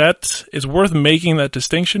think that is worth making that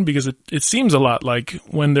distinction, because it seems a lot like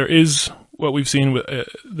when there is what we've seen with,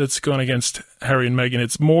 that's going against Harry and Meghan.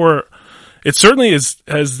 It certainly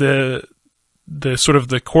has the sort of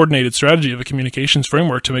the coordinated strategy of a communications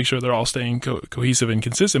framework to make sure they're all staying cohesive and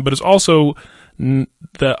consistent. But it's also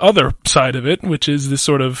the other side of it, which is this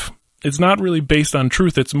sort of, it's not really based on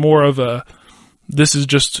truth. It's more of a, this is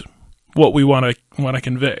just what we want to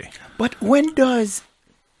convey. But when does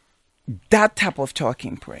that type of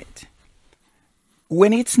talking point,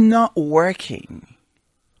 when it's not working,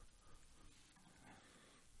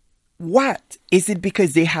 what? Is it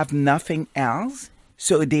because they have nothing else?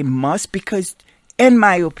 So they must, because in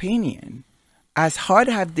my opinion, as hard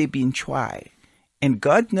have they been tried, and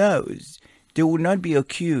God knows they will not be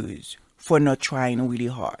accused for not trying really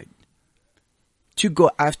hard to go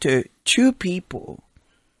after two people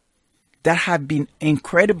that have been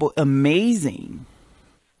incredible, amazing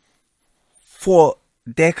for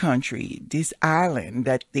their country, this island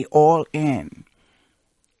that they all in,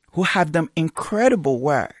 who have done incredible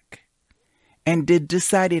work, and they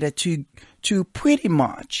decided to pretty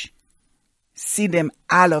much see them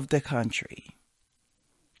out of the country.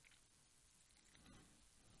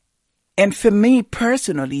 And for me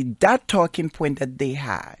personally, that talking point that they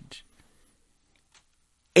had,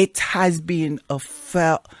 it has been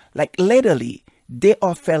like literally, they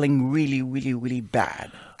are feeling really, really, really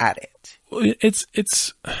bad at it.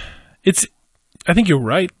 It's. I think you're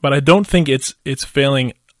right, but I don't think it's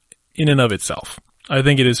failing in and of itself. I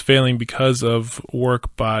think it is failing because of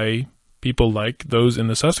work by people like those in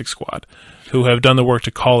the Sussex Squad, who have done the work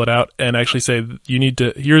to call it out and actually say, you need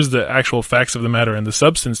to, here's the actual facts of the matter and the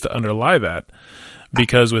substance to underlie that.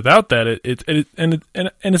 Because without that, and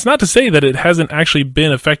it's not to say that it hasn't actually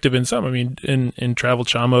been effective in some. I mean, in Travel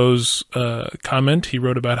Chamo's comment, he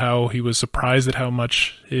wrote about how he was surprised at how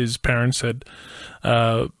much his parents had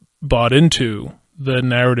bought into the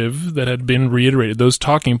narrative that had been reiterated, those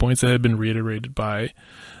talking points that had been reiterated by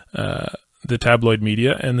the tabloid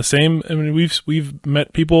media. And the same, I mean, we've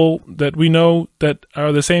met people that we know that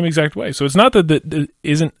are the same exact way. So it's not that it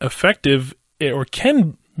isn't effective or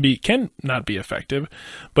can not be effective,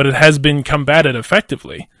 but it has been combated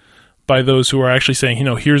effectively by those who are actually saying,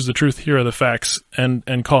 here's the truth, here are the facts,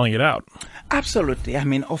 and calling it out. Absolutely. I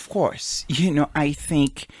mean, of course, I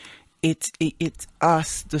think it's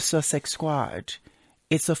us, the Sussex Squad.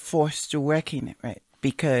 It's a force to reckon with,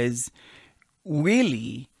 because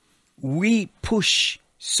really we push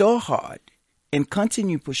so hard and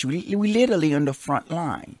continue push. We literally on the front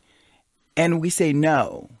line, and we say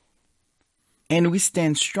no. And we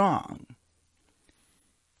stand strong.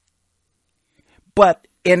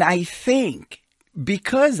 And I think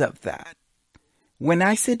because of that, when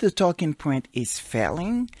I say the talking point is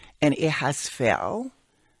failing, and it has failed,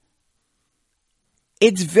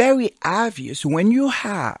 it's very obvious when you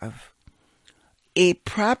have a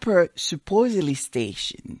proper, supposedly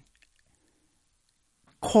station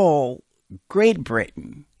called Great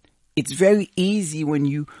Britain. It's very easy when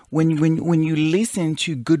you listen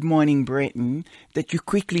to Good Morning Britain that you're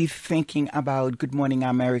quickly thinking about Good Morning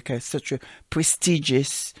America, such a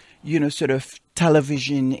prestigious, sort of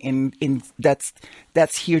television in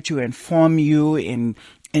that's here to inform you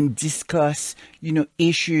and discuss,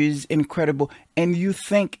 issues, incredible. And you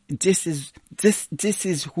think this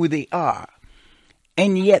is who they are.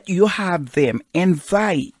 And yet you have them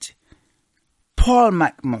invite Paul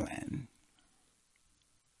Macmillan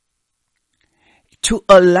to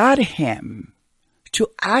allow him to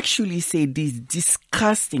actually say these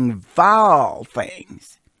disgusting, vile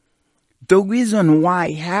things. The reason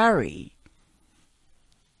why Harry,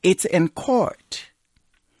 it's in court,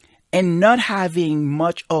 and not having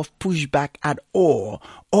much of pushback at all,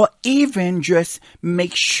 or even just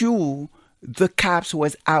make sure the cops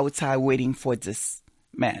was outside waiting for this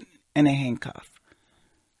man in a handcuff.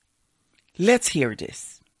 Let's hear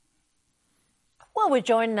this. Well, we're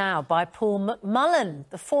joined now by Paul Macmullen,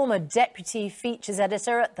 the former deputy features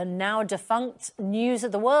editor at the now-defunct News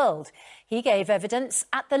of the World. He gave evidence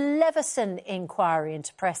at the Leveson inquiry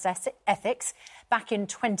into press ethics back in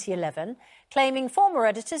 2011, claiming former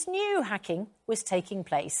editors knew hacking was taking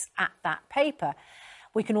place at that paper.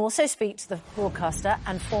 We can also speak to the broadcaster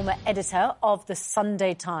and former editor of the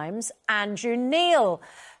Sunday Times, Andrew Neil.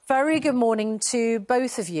 Very good morning to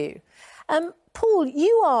both of you. Paul,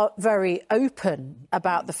 you are very open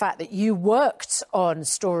about the fact that you worked on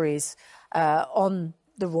stories on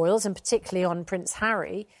the royals and particularly on Prince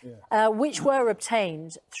Harry, which were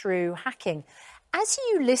obtained through hacking. As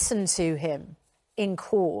you listen to him in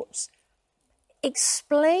court,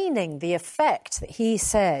 explaining the effect that he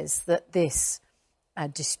says that this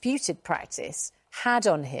disputed practice had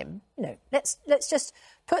on him, let's just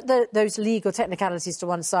put those legal technicalities to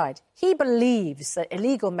one side. He believes that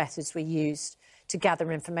illegal methods were used to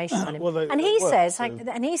gather information on him. Well, and he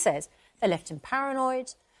says they left him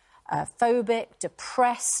paranoid, phobic,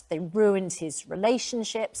 depressed. They ruined his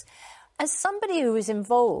relationships. As somebody who was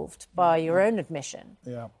involved, by your own admission,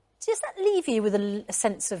 does that leave you with a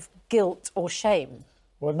sense of guilt or shame?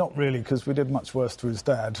 Well, not really, because we did much worse to his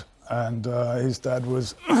dad, and his dad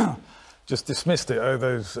was just dismissed it. Oh,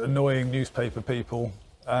 those annoying newspaper people,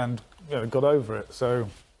 and got over it. So,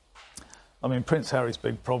 I mean, Prince Harry's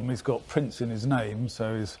big problem, he's got Prince in his name,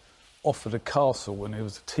 so he's offered a castle when he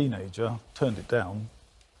was a teenager, turned it down,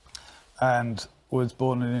 and was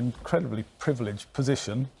born in an incredibly privileged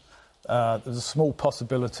position. There's a small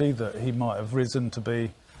possibility that he might have risen to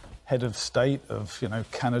be head of state of,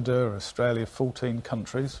 Canada, Australia, 14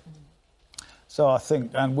 countries. So I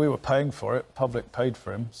think, and we were paying for it, public paid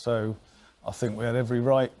for him, so I think we had every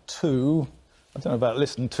right to, I don't know about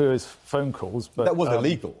listening to his phone calls, but... That was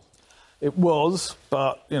illegal. It was,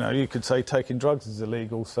 but, you could say taking drugs is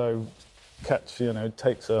illegal, so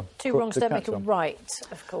takes a... Two wrongs don't make a right,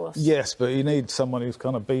 of course. Yes, but you need someone who's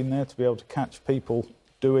kind of been there to be able to catch people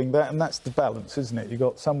doing that, and that's the balance, isn't it? You've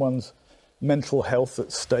got someone's mental health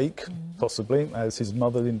at stake, possibly, as his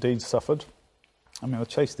mother indeed suffered. I mean, I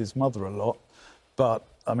chased his mother a lot, but,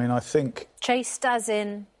 I mean, I think... Chased as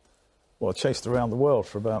in? Well, chased around the world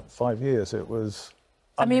for about 5 years. It was...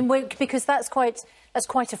 I mean, because that's quite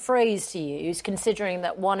a phrase to use, considering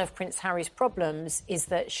that one of Prince Harry's problems is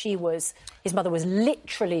that his mother was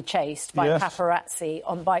literally chased by paparazzi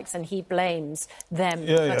on bikes, and he blames them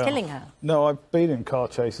for killing her. No, I've been in car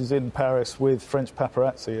chases in Paris with French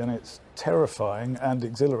paparazzi, and it's terrifying and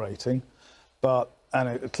exhilarating,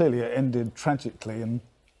 and clearly it ended tragically. And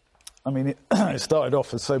I mean, it started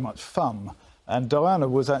off as so much fun. And Diana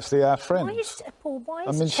was actually our friend. Why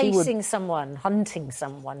is chasing someone, hunting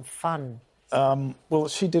someone, fun? Well,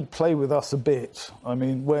 she did play with us a bit. I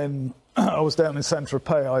mean, when I was down in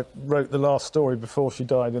Saint-Tropez, I wrote the last story before she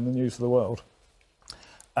died in the News of the World.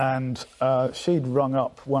 And she'd rung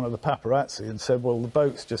up one of the paparazzi and said, well, the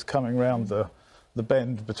boat's just coming round the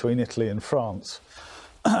bend between Italy and France.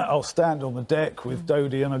 I'll stand on the deck with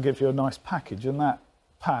Dodie and I'll give you a nice package. And that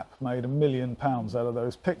Pap made £1 million out of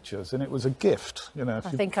those pictures, and it was a gift. I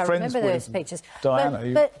think I remember those pictures.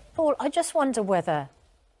 Diana, but Paul, I just wonder whether,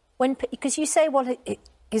 because you say, well,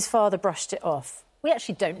 his father brushed it off. We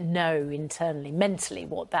actually don't know internally, mentally,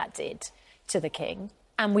 what that did to the king,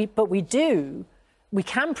 but we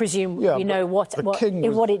can presume we know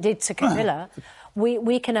what it did to Camilla.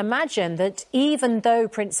 We can imagine that even though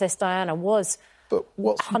Princess Diana was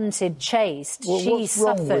hunted, chased, she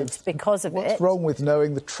suffered because of it. What's wrong with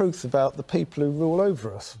knowing the truth about the people who rule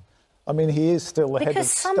over us? I mean, he is still the head of state.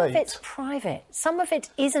 Because some of it's private. Some of it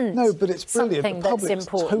isn't. No, but it's brilliant. Something the public's that's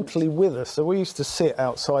important. Totally with us. So we used to sit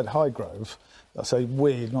outside Highgrove. I say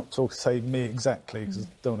we, not to say me exactly, because I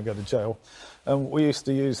don't want to go to jail. And we used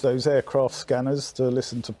to use those aircraft scanners to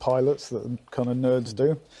listen to pilots that kind of nerds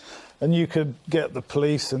do. And you could get the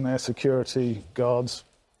police and their security guards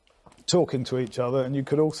talking to each other, and you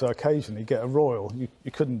could also occasionally get a royal.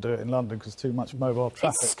 You couldn't do it in London because too much mobile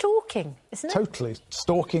traffic. It's stalking, isn't it? Totally.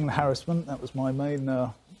 Stalking and harassment, that was my main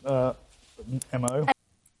MO.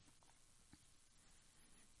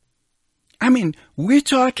 I mean, we're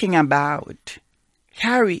talking about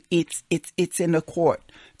Harry, it's in the court,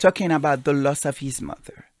 talking about the loss of his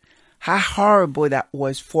mother. How horrible that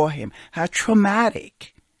was for him. How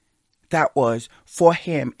traumatic that was for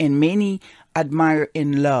him. And many admire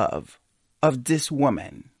and love of this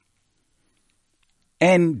woman.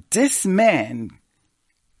 And this man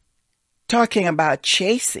talking about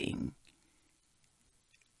chasing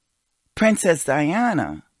Princess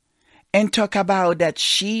Diana and talk about that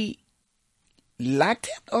she liked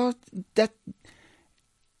it, or that,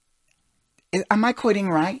 am I quoting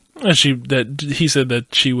right? He said that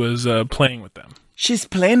she was playing with them. She's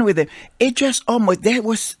playing with him. It just almost, there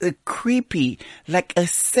was a creepy, like a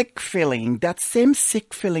sick feeling, that same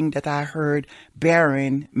sick feeling that I heard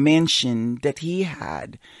Barron mention that he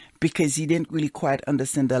had, because he didn't really quite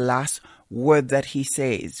understand the last word that he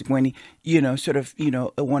says when he,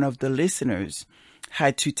 one of the listeners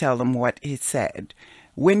had to tell him what he said.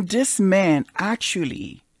 When this man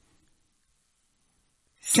actually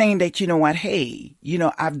saying that, hey,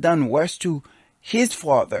 I've done worse to his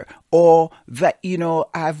father, or that,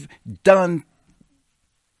 I've done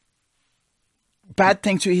bad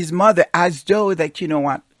things to his mother, as though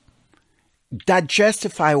that, that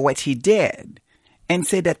justify what he did, and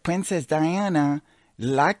say that Princess Diana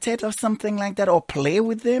liked it or something like that, or play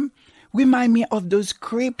with them, remind me of those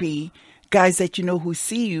creepy guys that, who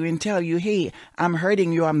see you and tell you, hey, I'm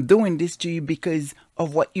hurting you, I'm doing this to you because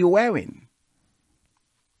of what you're wearing.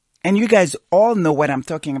 And you guys all know what I'm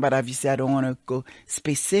talking about. Obviously, I don't want to go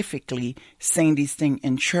specifically saying this thing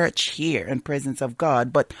in church here in presence of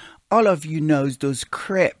God, but all of you knows those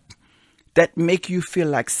crip that make you feel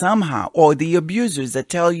like somehow, or the abusers that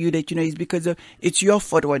tell you that, it's because of, it's your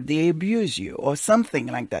fault or they abuse you or something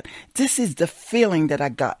like that. This is the feeling that I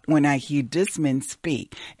got when I hear this man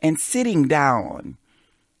speak and sitting down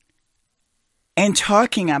and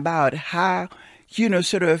talking about how,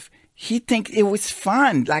 sort of, he think it was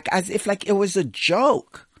fun, like as if like it was a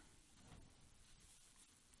joke.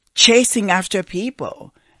 Chasing after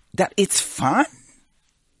people, that it's fun.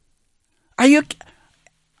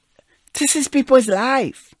 This is people's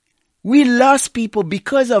life. We lost people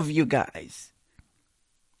because of you guys.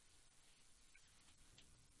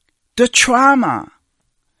 The trauma,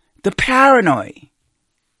 the paranoia,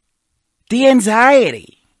 the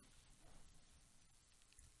anxiety.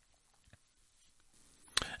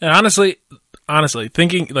 And honestly,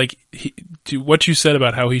 thinking like to what you said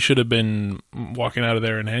about how he should have been walking out of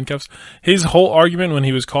there in handcuffs, his whole argument when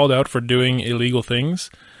he was called out for doing illegal things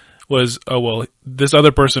was, oh, well, this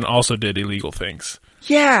other person also did illegal things.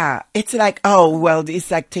 Yeah, it's like, oh, well, it's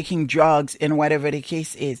like taking drugs and whatever the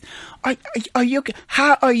case is.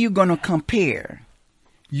 How are you going to compare?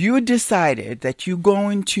 You decided that you're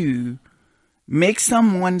going to make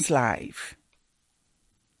someone's life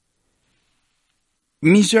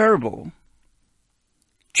miserable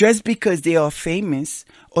just because they are famous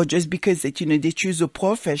or just because that, they choose a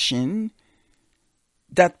profession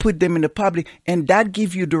that put them in the public, and that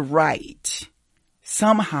give you the right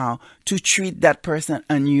somehow to treat that person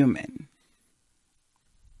unhuman.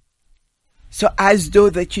 So as though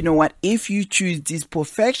that, if you choose this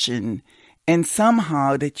profession and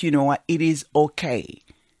somehow that, it is okay.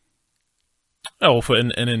 Oh,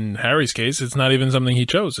 and in Harry's case, it's not even something he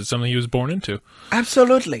chose. It's something he was born into.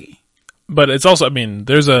 Absolutely. But it's also,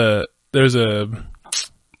 there's a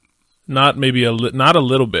not a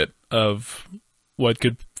little bit of what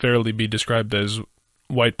could fairly be described as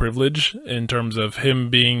white privilege in terms of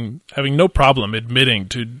him having no problem admitting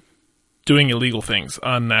to doing illegal things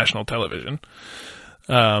on national television,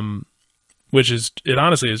 which is, it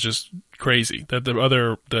honestly is just crazy that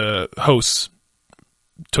the hosts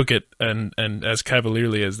took it and as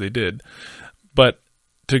cavalierly as they did. But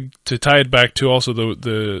to tie it back to also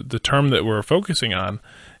the term that we're focusing on,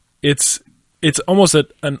 it's almost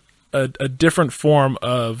a different form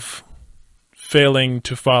of failing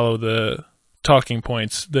to follow the talking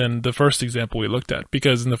points than the first example we looked at.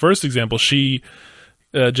 Because in the first example, Jenny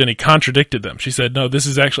contradicted them. She said, no, this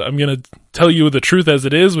is actually, I'm going to tell you the truth as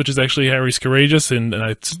it is, which is actually Harry's courageous and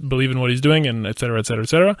I believe in what he's doing, and et cetera, et cetera, et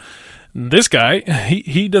cetera. And this guy,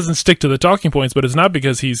 he doesn't stick to the talking points, but it's not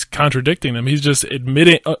because he's contradicting them. He's just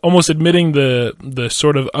almost admitting the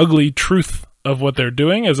sort of ugly truth of what they're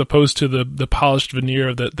doing, as opposed to the polished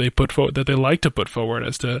veneer that they put forward, that they like to put forward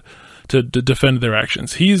as to defend their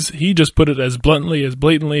actions. He just put it as bluntly, as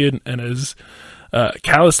blatantly, and as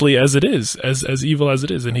callously as it is, as evil as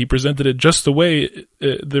it is, and he presented it just the way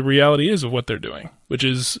the reality is of what they're doing, which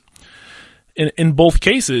is in both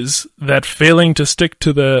cases that failing to stick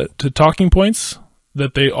to talking points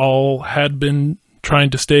that they all had been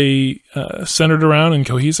trying to stay centered around and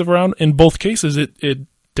cohesive around. In both cases, it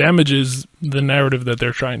damages the narrative that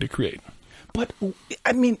they're trying to create. But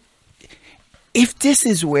if this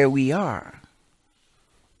is where we are,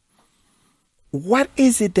 what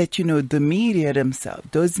is it that, the media themselves,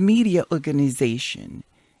 those media organizations,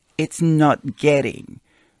 it's not getting?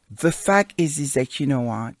 The fact is that,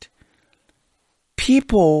 what?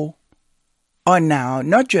 People are now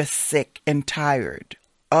not just sick and tired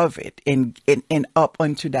of it and up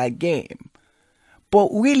onto that game, but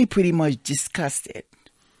really pretty much disgusted.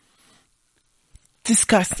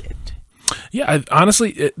 Yeah,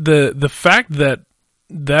 honestly, the fact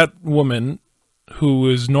that woman, who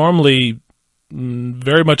is normally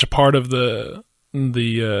very much a part of the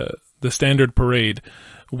standard parade,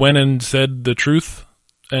 went and said the truth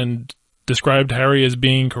and described Harry as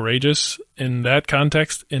being courageous in that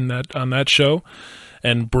context, on that show,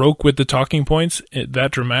 and broke with the talking points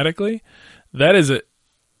that dramatically. That is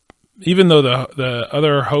even though the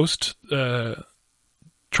other host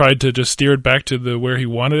tried to just steer it back to where he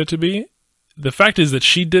wanted it to be, the fact is that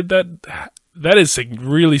she did that. That is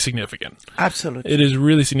really significant. Absolutely. It is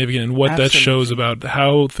really significant in what that shows about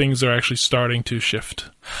how things are actually starting to shift.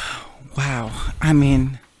 Wow.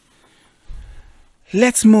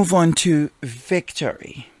 Let's move on to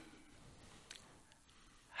Victory.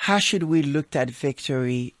 How should we look at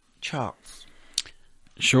Victory, Charles?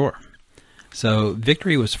 Sure. So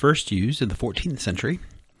Victory was first used in the 14th century.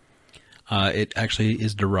 It actually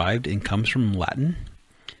is derived and comes from Latin.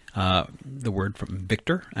 the word from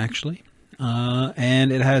victor, actually.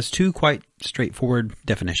 And it has two quite straightforward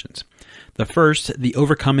definitions. The first, the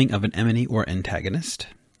overcoming of an enemy or antagonist.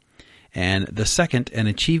 And the second, an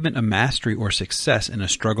achievement of mastery or success in a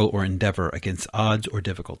struggle or endeavor against odds or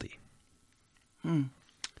difficulty.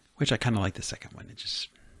 Which I kind of like the second one. It just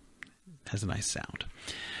has a nice sound.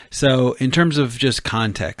 So in terms of just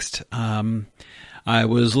context, I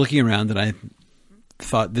was looking around and I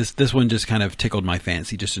thought this one just kind of tickled my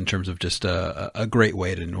fancy, just in terms of just a great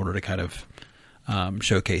way in order to kind of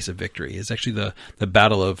showcase a victory. It's actually the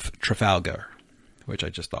Battle of Trafalgar, which I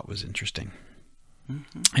just thought was interesting.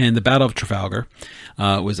 And the Battle of Trafalgar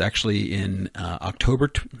was actually in October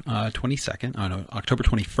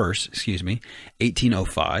 21st,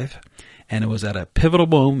 1805. And it was at a pivotal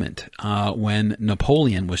moment when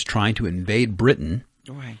Napoleon was trying to invade Britain.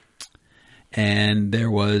 Right. And there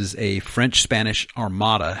was a French-Spanish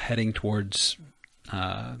armada heading towards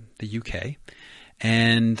the UK.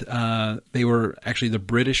 And the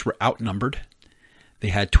British were outnumbered. They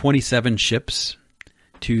had 27 ships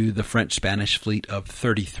to the French-Spanish fleet of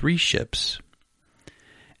 33 ships.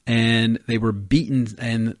 And they were beaten,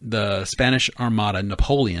 and the Spanish armada,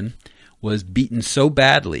 Napoleon, was beaten so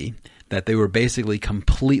badly that they were basically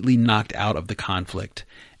completely knocked out of the conflict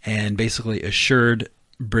and basically assured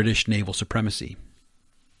British naval supremacy.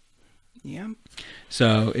 Yeah.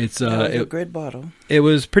 So it's a great battle. It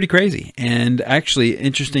was pretty crazy. And actually,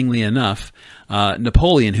 interestingly enough,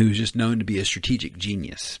 Napoleon, who's just known to be a strategic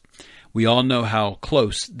genius, we all know how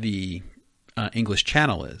close the English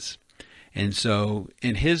Channel is. And so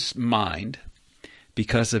in his mind,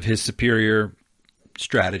 because of his superior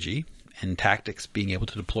strategy and tactics, being able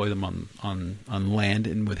to deploy them on land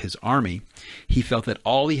and with his army, he felt that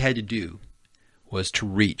all he had to do was to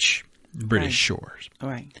reach British shores.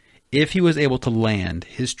 Right. If he was able to land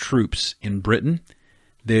his troops in Britain,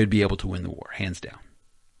 they would be able to win the war, hands down.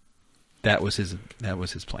 That was his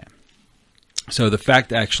plan. So the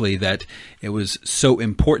fact actually that it was so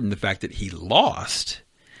important, the fact that he lost,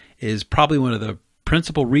 is probably one of the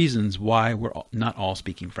principal reasons why we're not all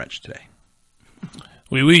speaking French today.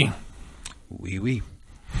 Oui, oui. Oui, oui.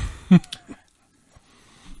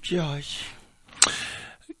 Josh.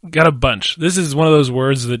 Got a bunch. This is one of those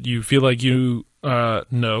words that you feel like you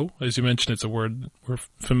know. As you mentioned, it's a word we're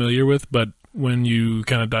familiar with, but when you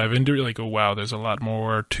kind of dive into it, you're like, oh, wow, there's a lot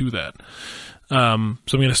more to that. So I'm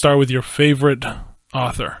going to start with your favorite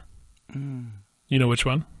author. You know which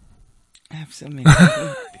one? Absolutely.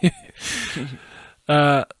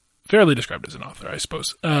 Fairly described as an author, I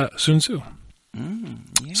suppose. Sun Tzu.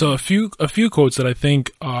 Yeah. So a few quotes that I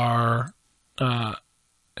think are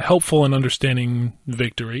helpful in understanding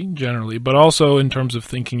victory generally, but also in terms of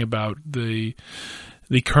thinking about the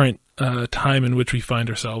current time in which we find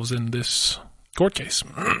ourselves in this court case.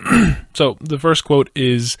 So the first quote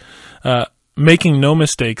is, making no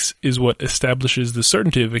mistakes is what establishes the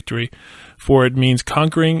certainty of victory, for it means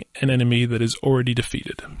conquering an enemy that is already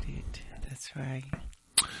defeated. That's right.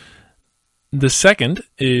 The second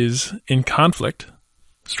is, in conflict,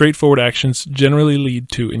 straightforward actions generally lead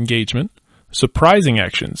to engagement. Surprising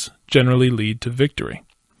actions generally lead to victory.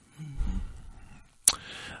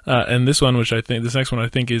 And this next one I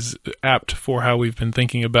think is apt for how we've been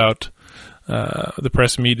thinking about the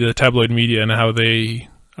press media, the tabloid media, and how they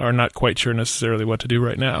are not quite sure necessarily what to do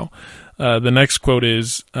right now. The next quote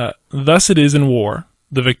is, thus it is in war.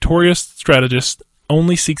 The victorious strategist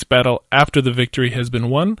only seeks battle after the victory has been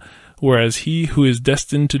won, whereas he who is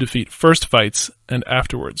destined to defeat first fights and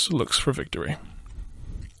afterwards looks for victory.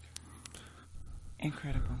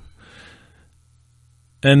 Incredible.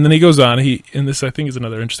 And then he goes on, and this I think is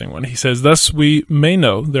another interesting one. He says, thus we may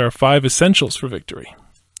know there are 5 essentials for victory.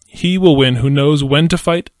 He will win who knows when to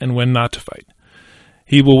fight and when not to fight.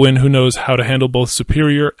 He will win who knows how to handle both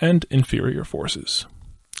superior and inferior forces.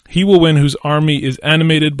 He will win whose army is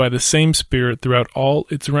animated by the same spirit throughout all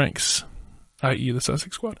its ranks, i.e. the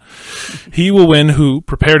Sussex Squad. He will win who,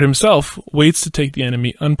 prepared himself, waits to take the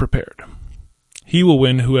enemy unprepared. He will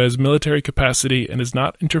win who has military capacity and is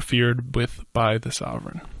not interfered with by the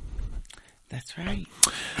sovereign. That's right.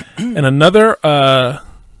 And another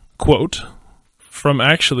quote from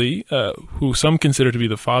actually, who some consider to be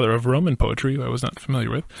the father of Roman poetry, who I was not familiar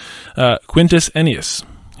with, Quintus Ennius,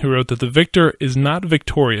 who wrote that the victor is not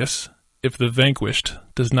victorious if the vanquished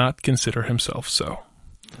does not consider himself so.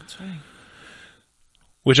 That's right.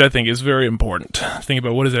 Which I think is very important. Think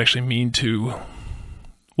about what does it actually mean to...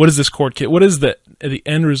 What is this court case? What is the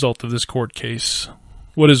end result of this court case?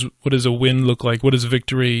 What does a win look like? What is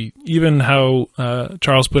victory? Even how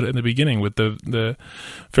Charles put it in the beginning with the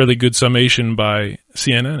fairly good summation by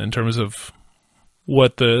CNN in terms of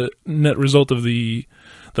what the net result of the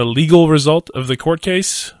legal result of the court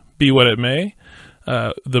case be what it may,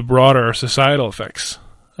 the broader societal effects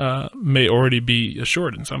may already be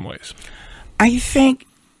assured in some ways. I think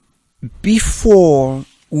before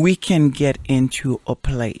we can get into a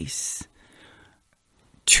place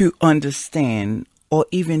to understand or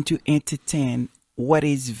even to entertain what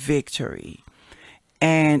is victory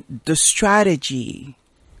and the strategy,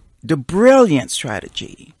 the brilliant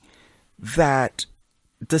strategy that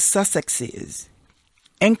the Sussexes,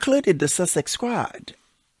 included the Sussex squad,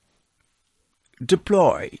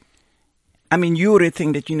 deployed. I mean, you would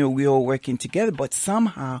think that, we're all working together, but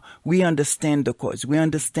somehow we understand the cause. We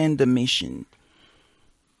understand the mission.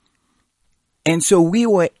 And so we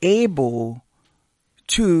were able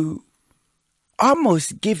to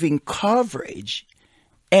almost giving coverage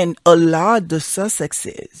and allow the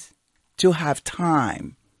Sussexes to have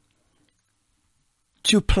time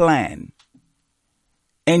to plan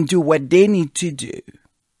and do what they need to do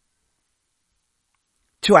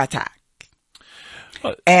to attack.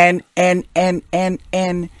 And in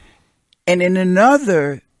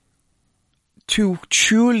another, to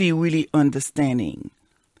truly, really understanding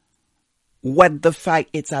what the fight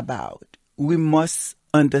is about, we must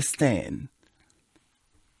understand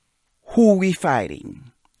who we're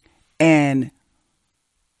fighting and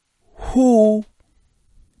who's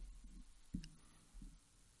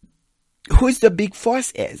the big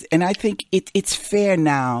force is. And I think it's fair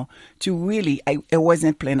now to really, it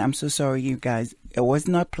wasn't planned. I'm so sorry, you guys. It was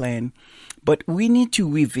not planned. But we need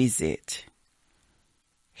to revisit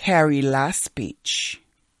Harry's last speech.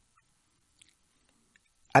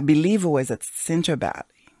 I believe it was at Central Valley.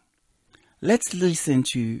 Let's listen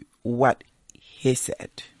to what he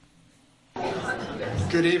said.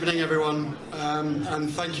 Good evening, everyone. And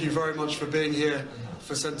thank you very much for being here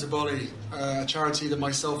for Sentebale, a charity that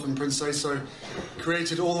myself and Prince Seeiso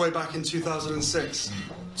created all the way back in 2006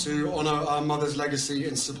 to honour our mother's legacy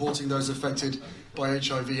in supporting those affected by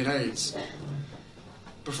HIV and AIDS.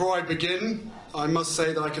 Before I begin, I must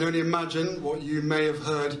say that I can only imagine what you may have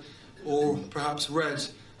heard or perhaps read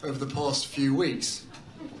over the past few weeks.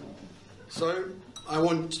 So I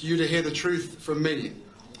want you to hear the truth from me,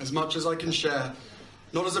 as much as I can share,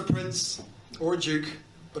 not as a prince or a duke,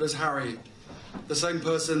 but as Harry, the same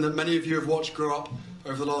person that many of you have watched grow up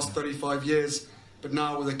over the last 35 years, but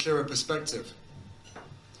now with a clearer perspective.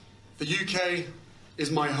 The UK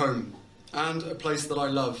is my home and a place that I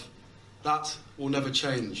love. That will never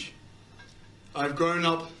change. I've grown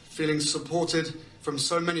up feeling supported from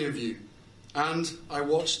so many of you, and I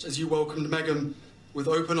watched as you welcomed Meghan with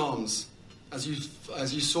open arms, as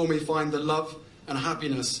you saw me find the love and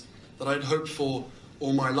happiness that I'd hoped for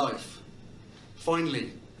all my life.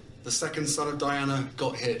 Finally, the second son of Diana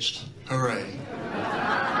got hitched. Hooray.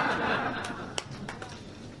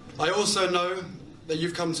 I also know that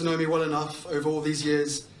you've come to know me well enough over all these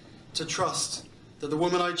years to trust that the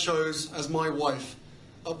woman I chose as my wife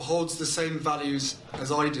upholds the same values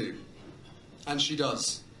as I do. And she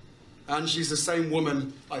does. And she's the same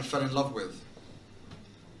woman I fell in love with.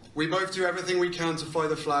 We both do everything we can to fly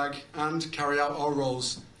the flag and carry out our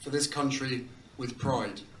roles for this country with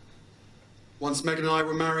pride. Once Meghan and I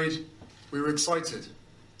were married, we were excited,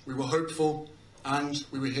 we were hopeful, and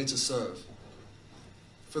we were here to serve.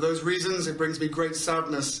 For those reasons, it brings me great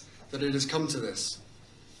sadness that it has come to this.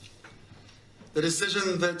 The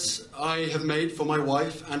decision that I have made for my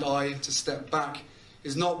wife and I to step back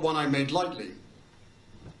is not one I made lightly.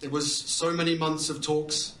 It was so many months of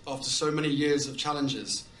talks after so many years of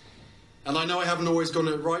challenges. And I know I haven't always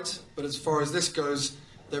gotten it right, but as far as this goes,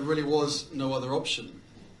 there really was no other option.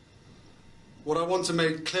 What I want to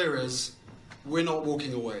make clear is we're not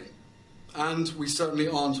walking away, and we certainly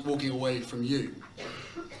aren't walking away from you.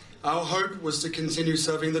 Our hope was to continue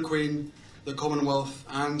serving the Queen, the Commonwealth,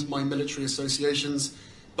 and my military associations,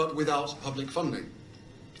 but without public funding.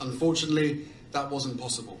 Unfortunately, that wasn't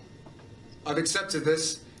possible. I've accepted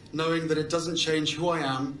this, knowing that it doesn't change who I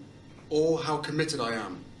am or how committed I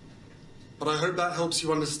am. But I hope that helps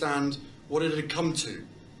you understand what it had come to,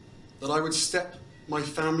 that I would step my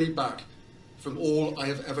family back from all I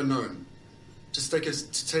have ever known, to take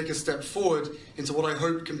a step forward into what I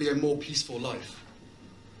hope can be a more peaceful life.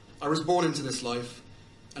 I was born into this life,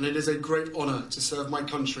 and it is a great honour to serve my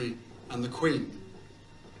country and the Queen.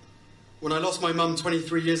 When I lost my mum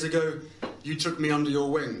 23 years ago, you took me under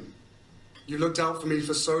your wing. You looked out for me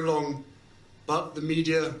for so long, but the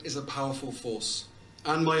media is a powerful force.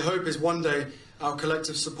 And my hope is one day our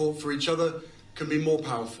collective support for each other can be more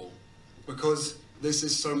powerful, because this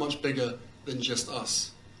is so much bigger than just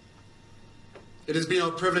us. It has been our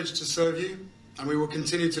privilege to serve you, and we will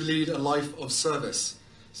continue to lead a life of service.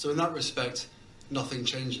 So in that respect, nothing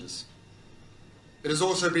changes. It has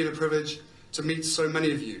also been a privilege to meet so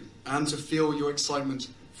many of you and to feel your excitement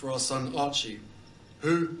for our son Archie,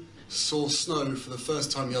 who saw snow for the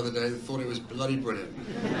first time the other day and thought it was bloody brilliant.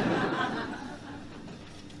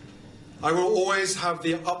 I will always have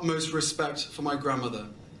the utmost respect for my grandmother,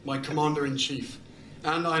 my commander-in-chief,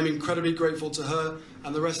 and I'm incredibly grateful to her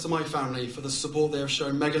and the rest of my family for the support they have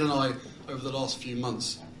shown Meghan and I over the last few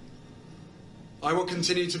months. I will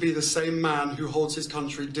continue to be the same man who holds his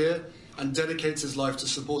country dear and dedicates his life to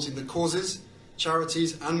supporting the causes,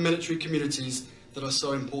 charities and military communities that are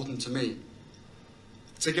so important to me.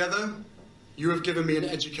 Together, you have given me an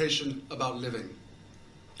education about living,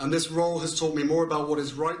 and this role has taught me more about what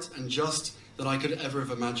is right and just than I could ever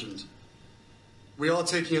have imagined. We are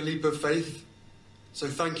taking a leap of faith, so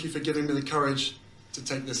thank you for giving me the courage to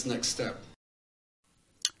take this next step.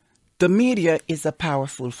 The media is a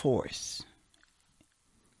powerful force.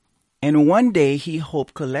 And one day he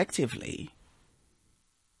hoped collectively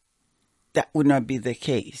that would not be the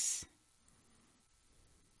case.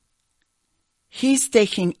 He's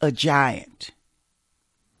taking a giant.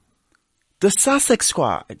 The Sussex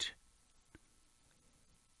Squad,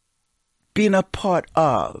 being a part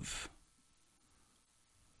of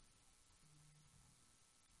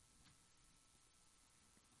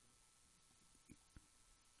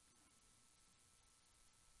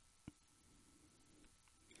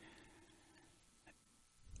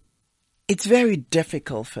it's very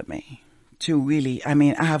difficult for me to really, I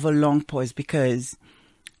have a long pause because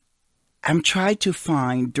I'm trying to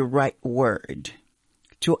find the right word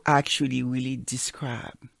to actually really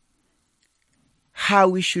describe how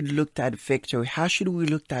we should look at victory. How should we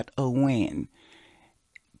look at a win?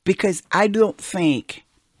 Because I don't think,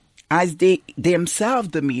 as they themselves,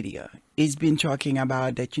 the media, has been talking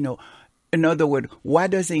about that, in other words, why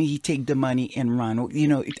doesn't he take the money and run?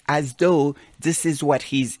 As though this is what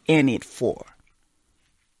he's in it for.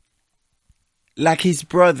 Like his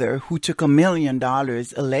brother, who took $1 million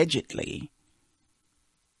allegedly.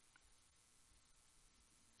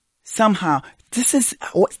 Somehow, this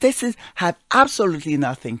have absolutely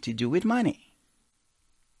nothing to do with money.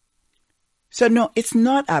 So no, it's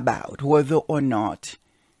not about whether or not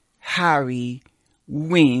Harry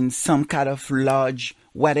wins some kind of large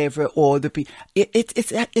whatever, or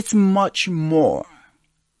it's much more.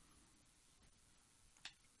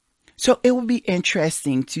 So it will be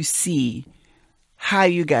interesting to see how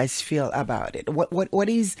you guys feel about it.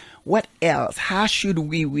 What else? How should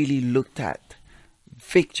we really look at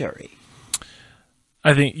victory?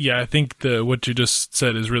 I think what you just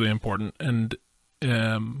said is really important, and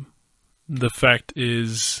the fact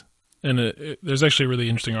is, and there's actually a really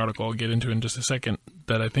interesting article I'll get into in just a second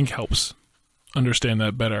that I think helps understand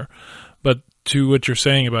that better. But to what you're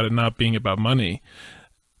saying about it not being about money,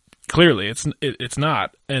 clearly it's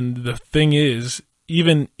not. And the thing is,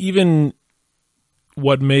 even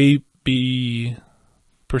what may be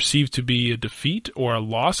perceived to be a defeat or a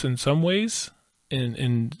loss in some ways,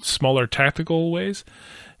 in smaller tactical ways,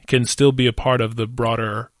 can still be a part of the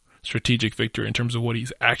broader strategic victory in terms of what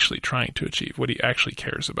he's actually trying to achieve, what he actually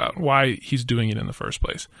cares about, why he's doing it in the first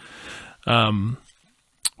place.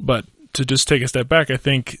 But to just take a step back, I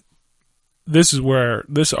think this is where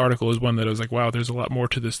this article is one that I was like, wow, there's a lot more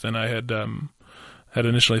to this than I had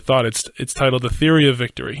initially thought. It's titled "The Theory of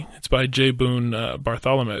Victory." It's by J. Boone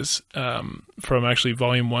Bartholomew from actually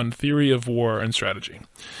Volume 1, Theory of War and Strategy.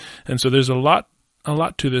 And so there's a lot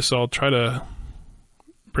to this. So I'll try to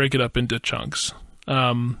break it up into chunks.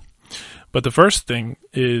 But the first thing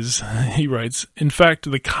is, he writes, in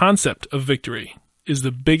fact, the concept of victory is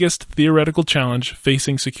the biggest theoretical challenge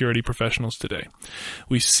facing security professionals today.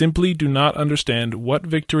 We simply do not understand what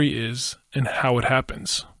victory is and how it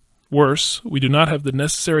happens. Worse, we do not have the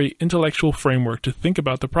necessary intellectual framework to think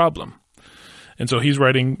about the problem. And so he's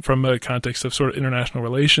writing from a context of sort of international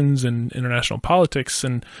relations and international politics,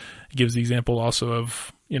 and he gives the example also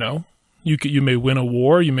of, you may win a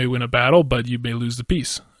war, you may win a battle, but you may lose the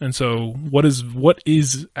peace. And so what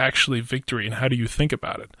is actually victory, and how do you think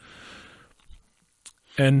about it?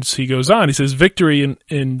 And so he goes on, he says, victory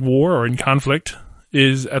in war or in conflict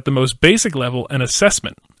is at the most basic level an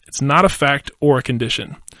assessment. It's not a fact or a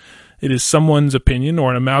condition. It is someone's opinion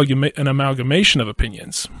or an amalgamation of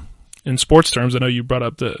opinions. In sports terms, I know you brought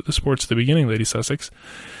up the sports at the beginning, Lady Sussex.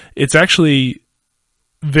 It's actually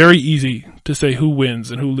very easy to say who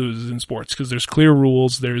wins and who loses in sports because there's clear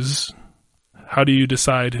rules. There's how do you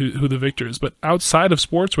decide who the victor is. But outside of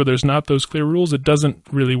sports where there's not those clear rules, it doesn't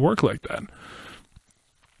really work like that.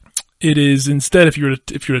 It is instead, if you were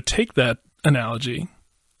to take that analogy,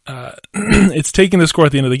 it's taking the score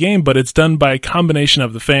at the end of the game, but it's done by a combination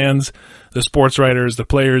of the fans, the sports writers, the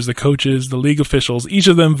players, the coaches, the league officials, each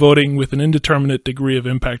of them voting with an indeterminate degree of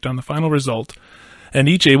impact on the final result, and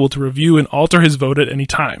each able to review and alter his vote at any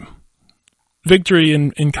time. Victory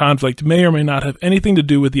in conflict may or may not have anything to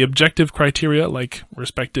do with the objective criteria, like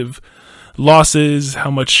respective losses,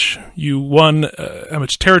 how much you won, how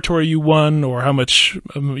much territory you won, or how much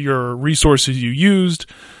your resources you used,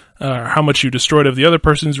 how much you destroyed of the other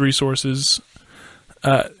person's resources.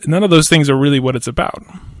 None of those things are really what it's about.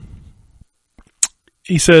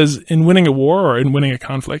 He says, in winning a war or in winning a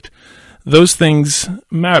conflict, those things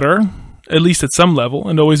matter, at least at some level,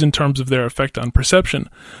 and always in terms of their effect on perception.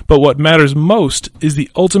 But what matters most is the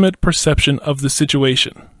ultimate perception of the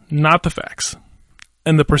situation, not the facts.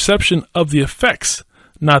 And the perception of the effects,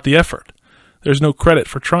 not the effort. There's no credit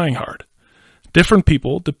for trying hard. Different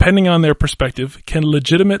people, depending on their perspective, can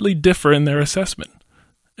legitimately differ in their assessment.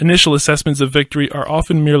 Initial assessments of victory are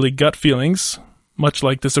often merely gut feelings, much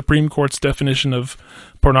like the Supreme Court's definition of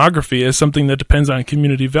pornography as something that depends on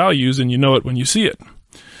community values and you know it when you see it.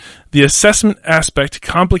 The assessment aspect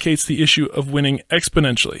complicates the issue of winning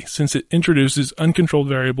exponentially, since it introduces uncontrolled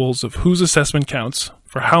variables of whose assessment counts,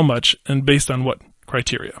 for how much, and based on what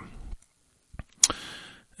criteria.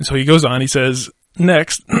 And so he goes on, he says,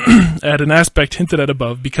 next, add an aspect hinted at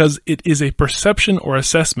above, because it is a perception or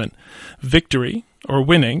assessment, victory, or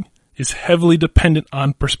winning, is heavily dependent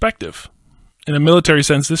on perspective. In a military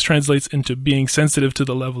sense, this translates into being sensitive to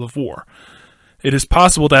the level of war. It is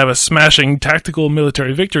possible to have a smashing tactical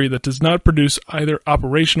military victory that does not produce either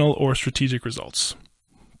operational or strategic results.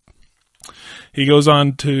 He goes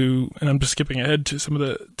on to, and I'm just skipping ahead to some of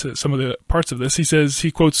the parts of this. He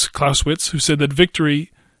quotes Clausewitz, who said that victory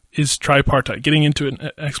is tripartite, getting into an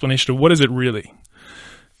explanation of what is it really.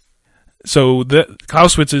 So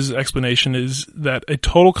Clausewitz's explanation is that a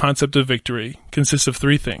total concept of victory consists of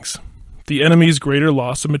three things: the enemy's greater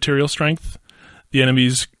loss of material strength, the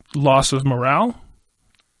enemy's loss of morale,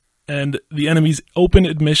 and the enemy's open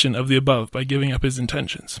admission of the above by giving up his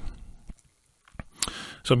intentions.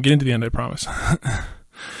 So I'm getting to the end, I promise.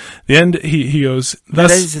 The end, he goes,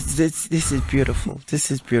 thus... This is beautiful.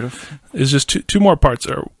 This is beautiful. There's just two more parts,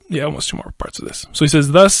 almost two more parts of this. So he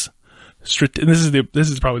says, thus, and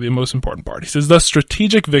this is probably the most important part. He says, thus,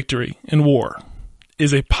 strategic victory in war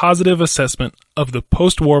is a positive assessment of the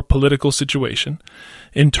post-war political situation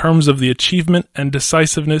in terms of the achievement and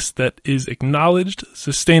decisiveness that is acknowledged,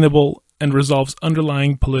 sustainable, and resolves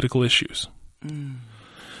underlying political issues.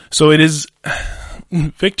 So it is,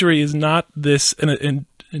 victory is not this, and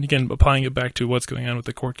again, applying it back to what's going on with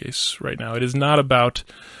the court case right now, it's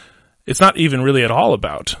not even really at all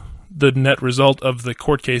about the net result of the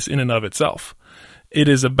court case in and of itself. It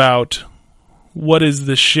is about what is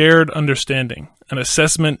the shared understanding, an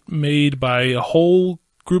assessment made by a whole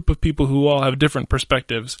group of people who all have different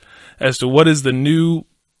perspectives as to what is the new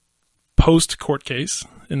post-court case,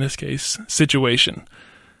 in this case, situation,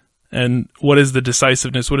 and what is the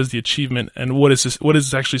decisiveness, what is the achievement, and what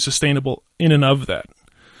is actually sustainable in and of that.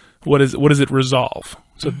 What does it resolve?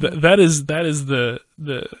 So that is the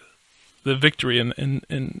victory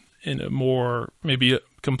in a more maybe a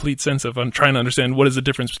complete sense of trying to understand what is the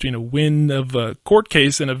difference between a win of a court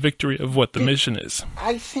case and a victory of what the mission is.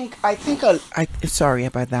 Sorry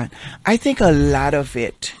about that. I think a lot of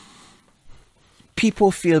it,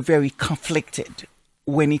 people feel very conflicted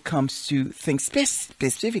when it comes to things,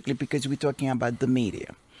 specifically because we're talking about the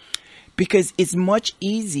media. Because it's much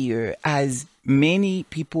easier, as many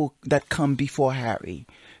people that come before Harry,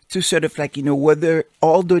 to sort of whether,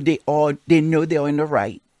 although they know they're in the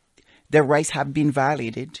right, their rights have been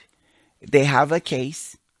violated, they have a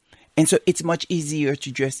case, and so it's much easier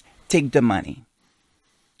to just take the money.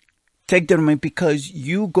 Take the money because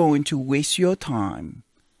you're going to waste your time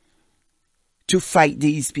to fight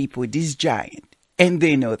these people, this giant, and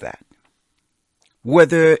they know that.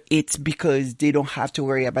 Whether it's because they don't have to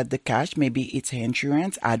worry about the cash, maybe it's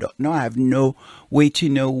insurance, I don't know. I have no way to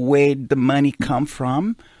know where the money come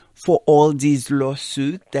from for all these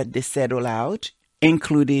lawsuits that they settle out,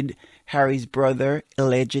 included Harry's brother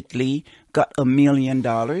allegedly got $1 million.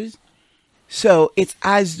 So it's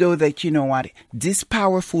as though that, this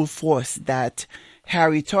powerful force that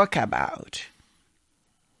Harry talked about,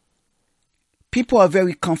 people are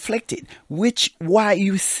very conflicted, why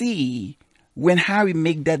you see when Harry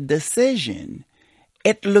make that decision,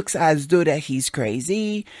 it looks as though that he's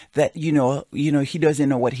crazy, that, he doesn't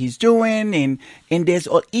know what he's doing. And there's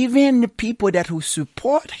even the people who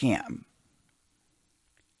support him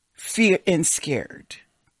fear and scared.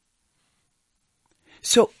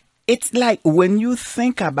 So it's like when you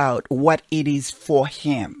think about what it is for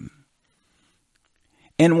him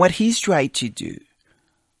and what he's tried to do,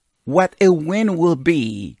 what a win will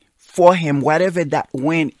be for him, whatever that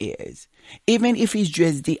win is, even if it's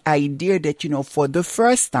just the idea that, for the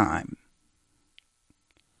first time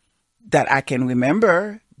that I can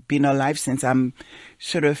remember being alive since I'm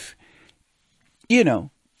sort of,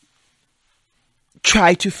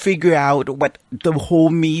 try to figure out what the whole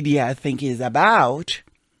media I think is about,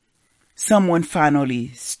 someone finally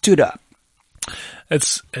stood up.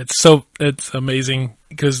 It's amazing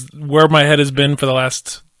because where my head has been for the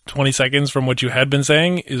last 20 seconds from what you had been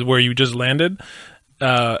saying is where you just landed,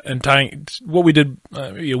 and tying what we did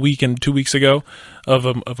a week and 2 weeks ago of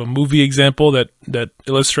a movie example that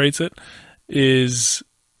illustrates it is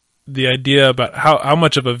the idea about how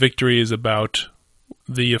much of a victory is about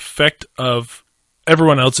the effect of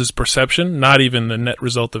everyone else's perception, not even the net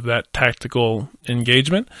result of that tactical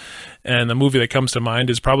engagement. And the movie that comes to mind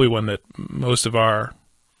is probably one that most of our,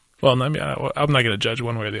 well, I mean, I'm not going to judge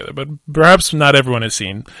one way or the other, but perhaps not everyone has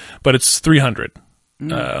seen, but it's 300.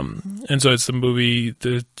 And so it's a movie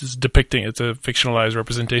that's depicting, it's a fictionalized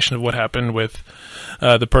representation of what happened with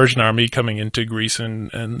the Persian army coming into Greece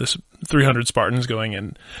and this 300 Spartans going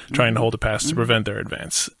and trying to hold a pass to prevent their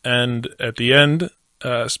advance. And at the end,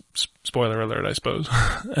 spoiler alert, I suppose,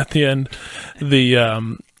 at the end,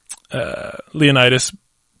 the Leonidas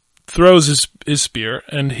throws his spear,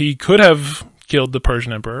 and he could have killed the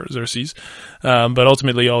Persian emperor, Xerxes, but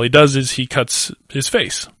ultimately all he does is he cuts his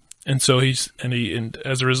face. And so and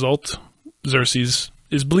as a result, Xerxes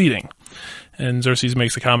is bleeding. And Xerxes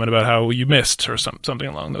makes a comment about how you missed or something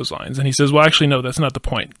along those lines. And he says, well, actually, no, that's not the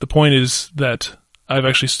point. The point is that I've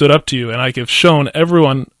actually stood up to you and I have shown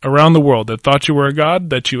everyone around the world that thought you were a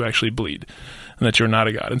god that you actually bleed and that you're not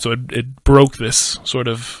a god. And so it broke this sort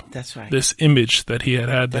of, that's right, this image that he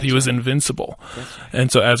had that he was invincible. That's right.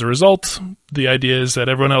 And so as a result, the idea is that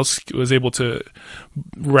everyone else was able to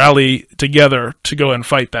rally together to go and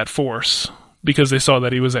fight that force because they saw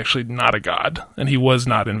that he was actually not a god and he was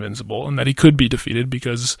not invincible and that he could be defeated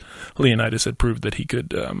because Leonidas had proved that he could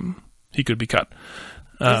be cut.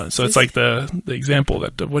 So it's like the example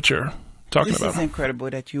of what you're talking about. This is incredible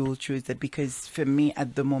that you will choose that, because for me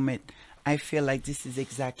at the moment, I feel like this is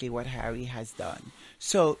exactly what Harry has done.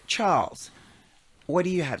 So, Charles, what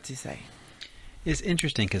do you have to say? It's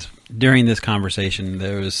interesting because during this conversation,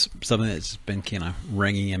 there was something that's been kind of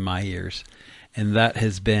ringing in my ears, and that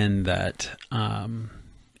has been that, and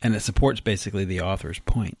it supports basically the author's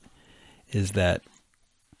point, is that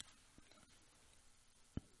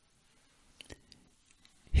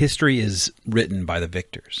history is written by the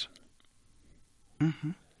victors,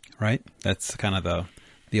 right? That's kind of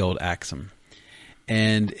the old axiom.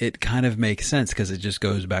 And it kind of makes sense because it just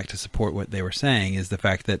goes back to support what they were saying, is the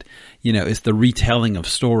fact that, it's the retelling of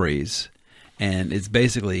stories. And it's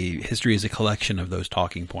basically, history is a collection of those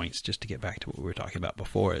talking points, just to get back to what we were talking about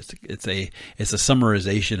before. It's a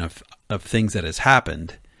summarization of things that has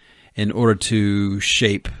happened in order to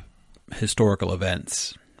shape historical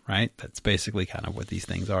events. Right? That's basically kind of what these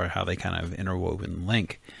things are, how they kind of interwoven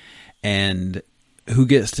link. And who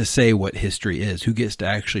gets to say what history is, who gets to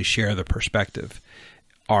actually share the perspective,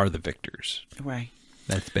 are the victors. Right.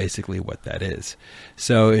 That's basically what that is.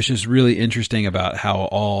 So it's just really interesting about how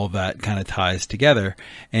all that kind of ties together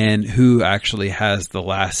and who actually has the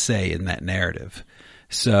last say in that narrative.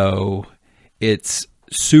 So it's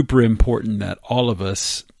super important that all of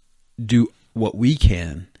us do what we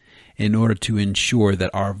can in order to ensure that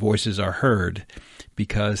our voices are heard,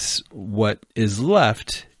 because what is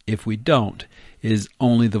left, if we don't, is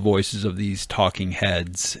only the voices of these talking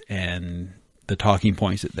heads and the talking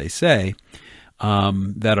points that they say,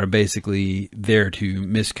 that are basically there to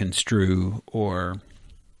misconstrue or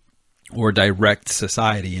direct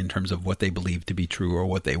society in terms of what they believe to be true or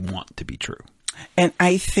what they want to be true. And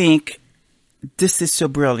I think this is so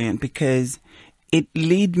brilliant because it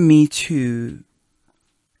led me to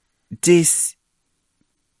this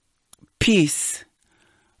piece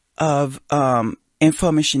of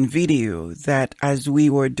information video that as we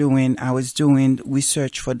were doing, I was doing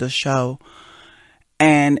research for the show,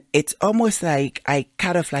 and it's almost like I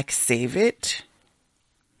kind of like save it,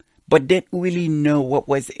 but didn't really know what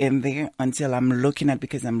was in there until I'm looking at,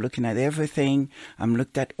 because I'm looking at everything. I'm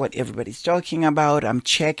looked at what everybody's talking about. I'm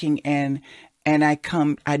checking in, and I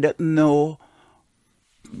don't know,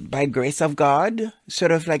 by grace of God,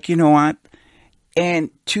 sort of like, what? And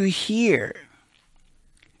to hear,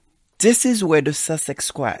 this is where the Sussex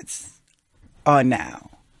squads are now.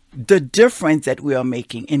 The difference that we are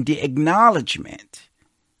making in the acknowledgement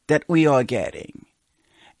that we are getting.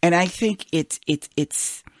 And I think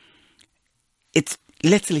it's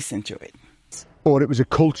Let's listen to it. Or it was a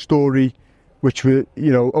cult story which were,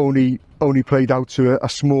 only played out to a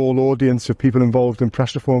small audience of people involved in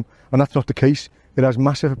press reform, and that's not the case. It has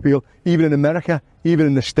massive appeal. Even in America, even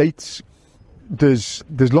in the States, there's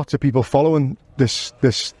lots of people following this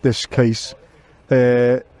case.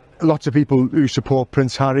 Lots of people who support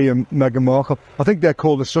Prince Harry and Meghan Markle. I think they're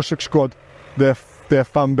called the Sussex Squad. Their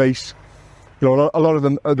fan base, a lot of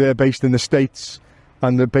them they're based in the States,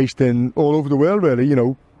 and they're based in all over the world. Really,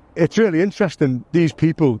 it's really interesting. These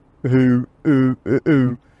people who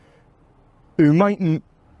mightn't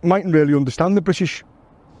really understand the British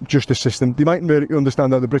justice system. They mightn't really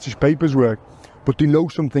understand how the British papers work, but they know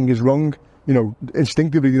something is wrong.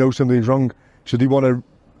 Instinctively they know something is wrong, so they want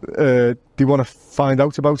to find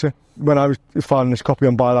out about it. When I was filing this copy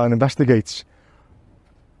on Byline Investigates,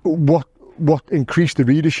 what increased the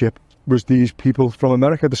readership was these people from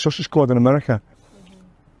America, the Sussex Squad in America,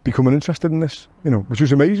 becoming interested in this, which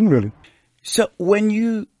was amazing, really. So when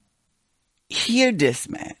you hear this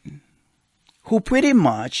man, who pretty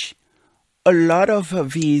much a lot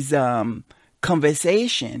of his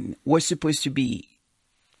conversation was supposed to be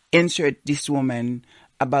insert this woman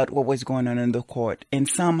about what was going on in the court, and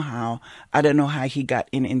somehow I don't know how he got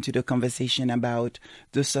into the conversation about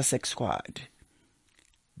the Sussex Squad.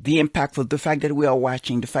 The impactful, the fact that we are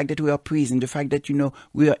watching, the fact that we are praising, the fact that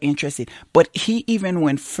we are interested. But he even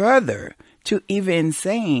went further to even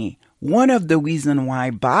saying one of the reasons why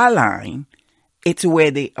Byline, it's where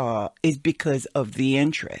they are, is because of the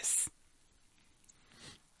interest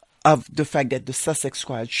of the fact that the Sussex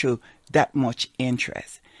Squad show that much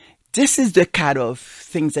interest. This is the kind of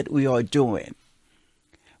things that we are doing.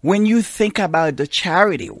 When you think about the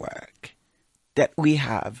charity work that we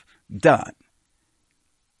have done,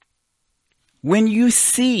 when you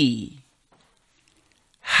see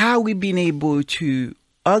how we've been able to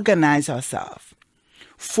organize ourselves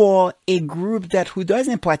for a group who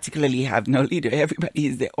doesn't particularly have no leader, everybody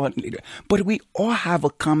is their own leader, but we all have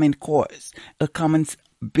a common cause, a common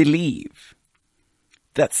belief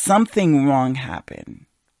that something wrong happened.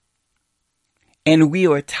 And we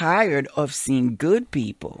are tired of seeing good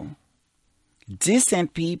people,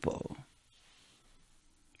 decent people,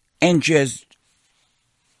 and just,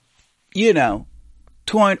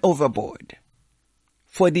 torn overboard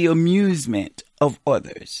for the amusement of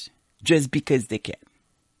others just because they can.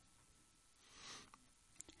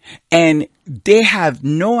 And they have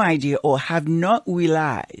no idea or have not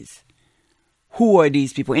realized who are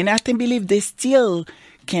these people. And I can believe they still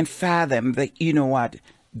can't fathom that,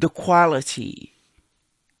 the quality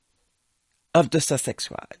of the Sussex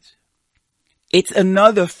Squad. It's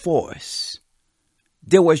another force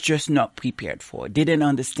they was just not prepared for. They didn't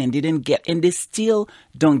understand, they didn't get, and they still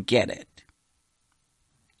don't get it.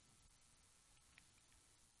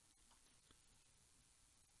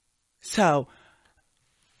 So,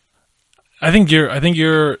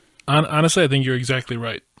 honestly, I think you're exactly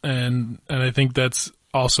right. And I think that's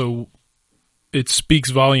also, it speaks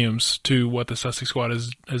volumes to what the Sussex Squad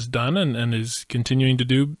has done and is continuing to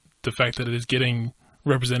do. The fact that it is getting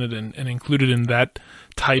represented and included in that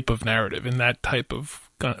type of narrative, in that type of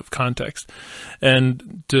context.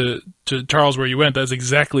 And to Charles, where you went, that's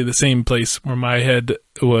exactly the same place where my head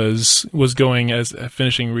was going as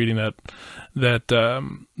finishing reading that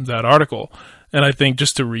article. And I think,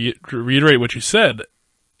 just to reiterate what you said,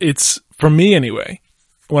 it's, for me anyway,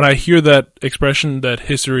 when I hear that expression that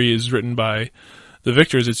history is written by the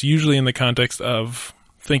victors, it's usually in the context of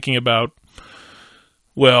thinking about,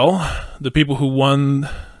 well, the people who won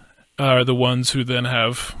are the ones who then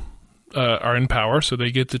are in power, so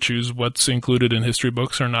they get to choose what's included in history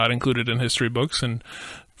books or not included in history books, and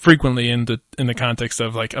frequently in the context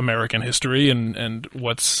of like American history and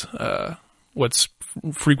what's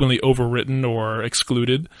frequently overwritten or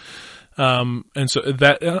excluded. And so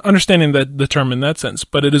that, understanding that the term in that sense,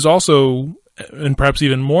 but it is also, and perhaps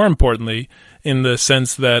even more importantly, in the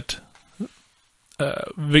sense that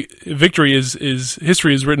victory is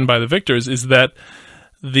history is written by the victors, is that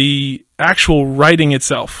the actual writing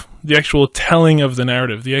itself, the actual telling of the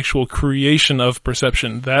narrative, the actual creation of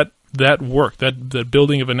perception, that work, that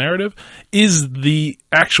building of a narrative, is the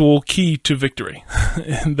actual key to victory.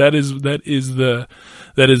 And that is the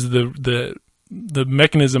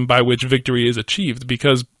mechanism by which victory is achieved,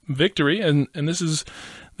 because victory, and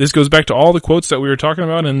this goes back to all the quotes that we were talking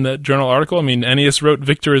about in that journal article. I mean, Ennius wrote, the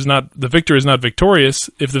victor is not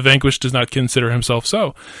victorious if the vanquished does not consider himself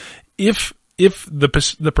so. If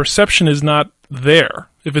the perception is not there,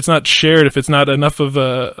 if it's not shared, if it's not enough of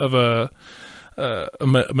a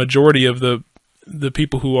majority of the the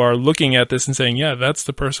people who are looking at this and saying, yeah, that's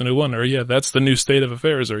the person who won, or yeah, that's the new state of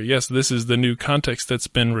affairs, or yes, this is the new context that's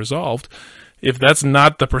been resolved. If that's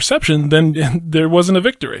not the perception, then there wasn't a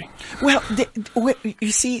victory. Well,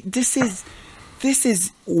 you see, this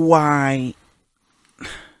is why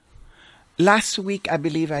last week I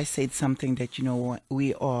believe I said something that, you know what,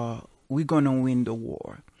 we're going to win the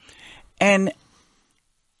war. And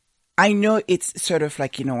I know it's sort of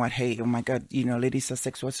like, you know what, hey, oh my God, you know, Lady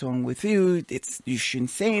Sussex, what's wrong with you? You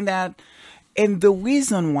shouldn't say that. And the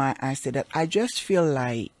reason why I said that, I just feel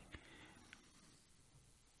like,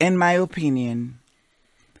 in my opinion,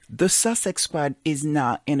 the Sussex Squad is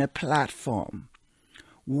now in a platform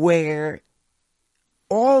where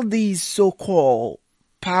all these so-called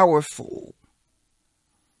powerful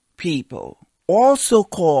people also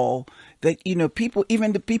call that, you know, people,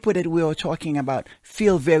 even the people that we are talking about,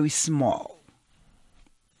 feel very small.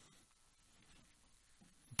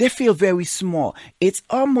 They feel very small. It's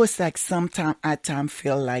almost like at times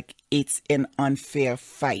feel like it's an unfair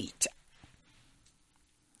fight.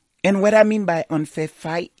 And what I mean by unfair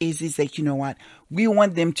fight is that, you know what, we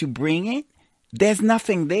want them to bring it. There's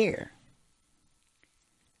nothing there.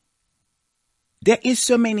 There is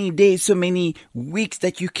so many days, so many weeks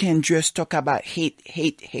that you can just talk about hate.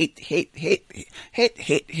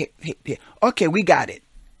 Okay, we got it.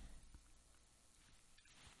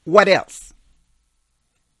 What else?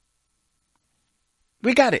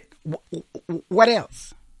 We got it. What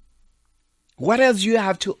else? What else do you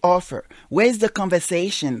have to offer? Where's the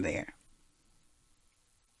conversation there?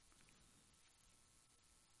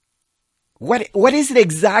 What is it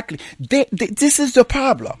exactly? This is the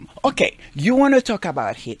problem. Okay, you want to talk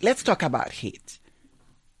about hate. Let's talk about hate.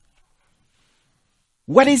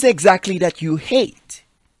 What is exactly that you hate?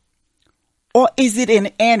 Or is it an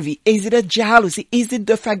envy? Is it a jealousy? Is it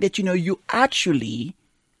the fact that, you know, you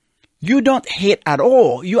don't hate at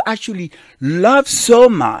all. You actually love so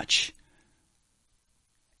much.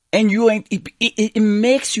 And it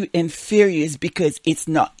makes you inferior because it's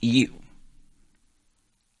not you.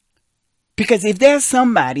 Because if there's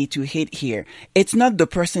somebody to hate here, it's not the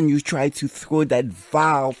person you try to throw that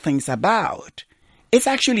vile things about. It's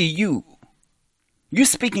actually you. You're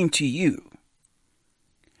speaking to you.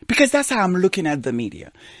 Because that's how I'm looking at the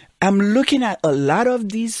media. I'm looking at a lot of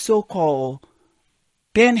these so-called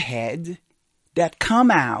pinhead that come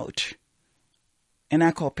out. And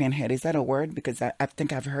I call pinhead. Is that a word? Because I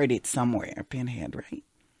think I've heard it somewhere. Pinhead, right?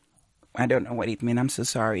 I don't know what it means. I'm so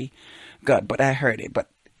sorry, God, but I heard it. But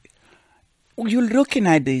you're looking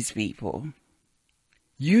at these people.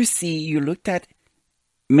 You looked at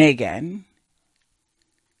Meghan.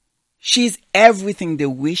 She's everything they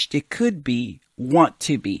wish they could be, want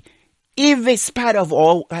to be. If it's part of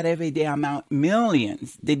all, whatever the amount,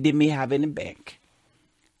 millions that they may have in the bank.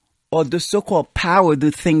 Or the so-called power,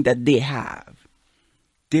 the thing that they have.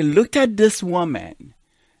 They looked at this woman.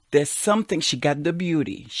 There's something. She got the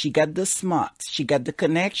beauty. She got the smarts. She got the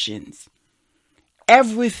connections.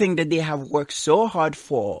 Everything that they have worked so hard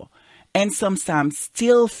for. And sometimes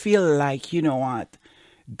still feel like, you know what,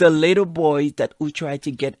 the little boys that we try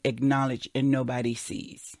to get acknowledged and nobody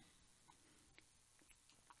sees.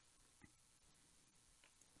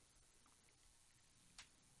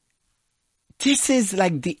 This is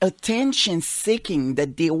like the attention seeking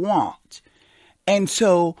that they want. And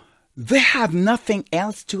so they have nothing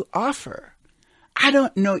else to offer. I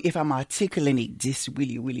don't know if I'm articulating this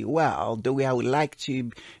really, really well, the way I would like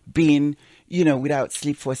to, being, you know, without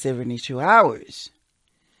sleep for 72 hours.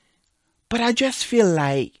 But I just feel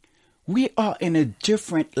like we are in a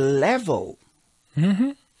different level.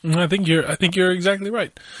 Mm-hmm. I think you're exactly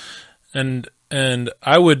right. And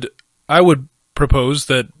I would propose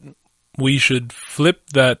that we should flip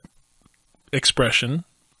that expression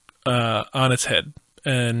on its head,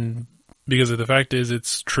 and because the fact is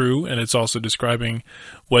it's true, and it's also describing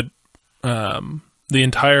what the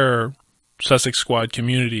entire Sussex Squad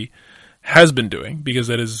community has been doing, because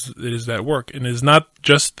it is that work, and it is not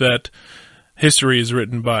just that history is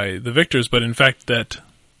written by the victors, but in fact that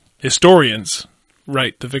historians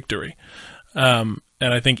write the victory. And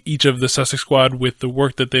I think each of the Sussex Squad, with the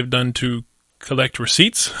work that they've done to collect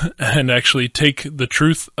receipts and actually take the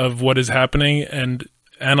truth of what is happening and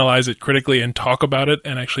analyze it critically and talk about it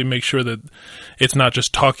and actually make sure that it's not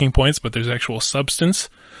just talking points, but there's actual substance.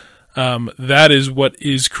 That is what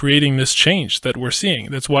is creating this change that we're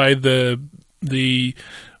seeing. That's why you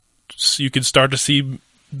can start to see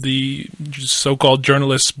the so-called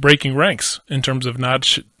journalists breaking ranks in terms of not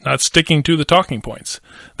sticking to the talking points.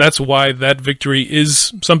 That's why that victory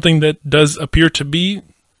is something that does appear to be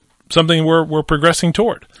something we're progressing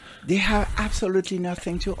toward. They have absolutely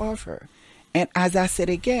nothing to offer. And as I said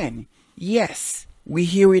again, yes, we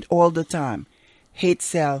hear it all the time. Hate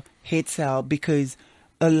sell, because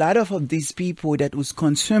a lot of these people that was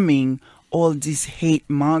consuming all this hate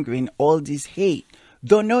mongering, all this hate,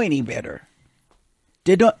 don't know any better.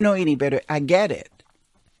 They don't know any better. I get it.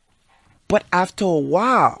 But after a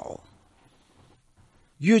while,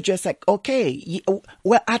 you're just like, okay,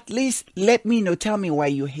 well, at least let me know. Tell me why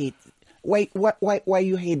you hate, why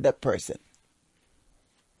you hate that person.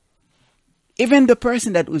 Even the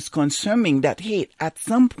person that was consuming that hate at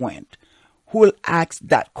some point will ask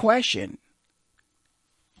that question.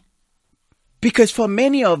 Because for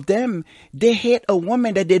many of them, they hate a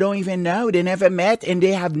woman that they don't even know, they never met, and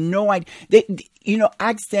they have no idea.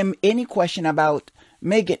 Ask them any question about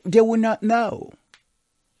Meghan, they will not know.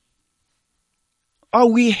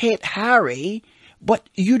 Or we hate Harry, but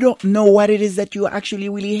you don't know what it is that you actually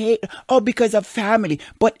really hate. Or because of family,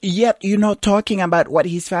 but yet you're not talking about what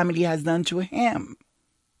his family has done to him.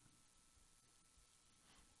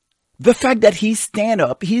 The fact that he stand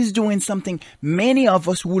up, he's doing something many of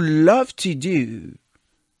us would love to do.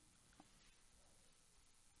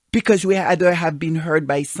 Because we either have been hurt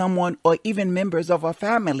by someone or even members of our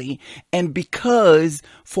family. And because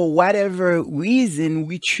for whatever reason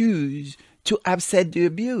we choose to upset the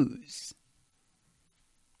abuse.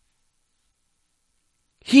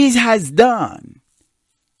 He has done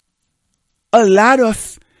a lot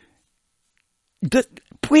of,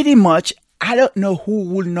 pretty much, I don't know who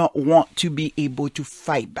would not want to be able to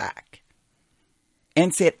fight back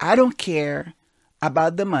and said, I don't care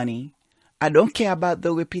about the money. I don't care about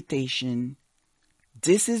the reputation.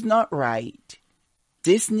 This is not right.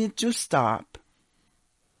 This needs to stop.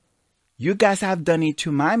 You guys have done it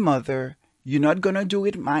to my mother. You're not going to do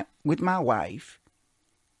it with my wife.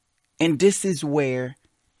 And this is where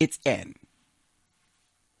it's ends.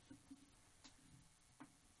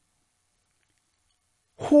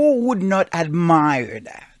 Who would not admire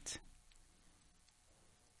that?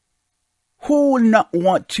 Who would not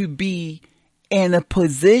want to be in a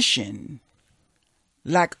position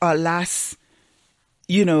like our last,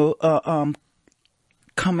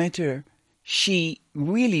 commenter, she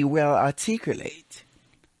really well articulate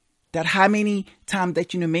that how many times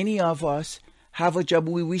that, many of us have a job,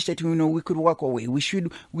 we wish that, we could walk away.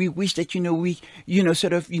 We wish that,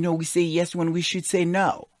 we say yes when we should say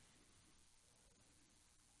no.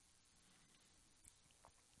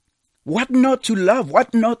 What not to love?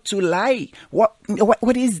 What not to like?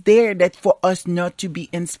 What is there that for us not to be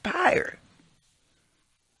inspired?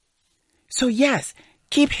 So yes,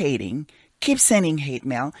 keep hating, keep sending hate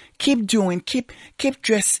mail, keep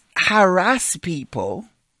just harass people.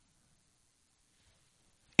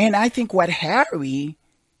 And I think what Harry,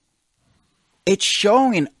 it's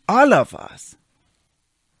showing all of us,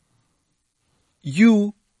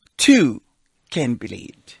 you too can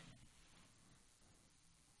believe.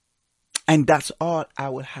 And that's all I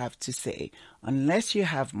will have to say. Unless you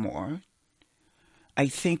have more, I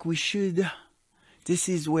think we should, this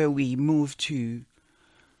is where we move to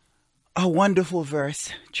a wonderful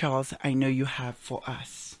verse, Charles, I know you have for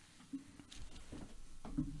us.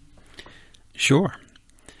 Sure.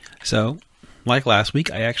 So, like last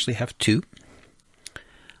week, I actually have two.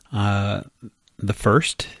 The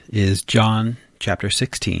first is John chapter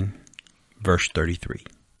 16, verse 33.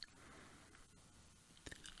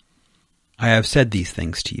 I have said these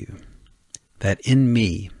things to you, that in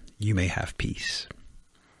me you may have peace.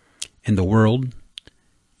 In the world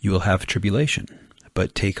you will have tribulation,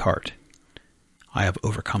 but take heart. I have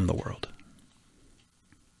overcome the world.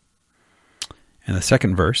 And the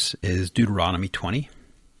second verse is Deuteronomy 20,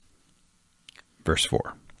 verse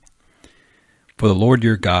 4. For the Lord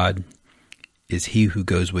your God is he who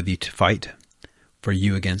goes with you to fight for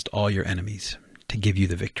you against all your enemies, to give you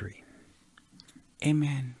the victory.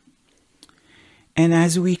 Amen. And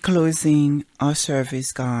as we closing our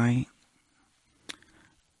service, Guy,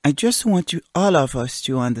 I just want all of us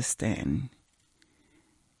to understand.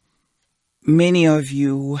 Many of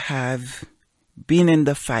you have been in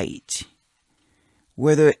the fight,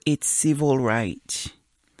 whether it's civil rights,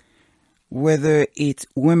 whether it's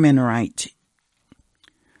women rights,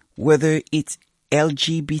 whether it's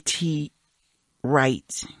LGBT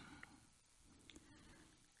rights.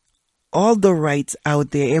 All the rights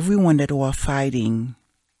out there, everyone that were fighting,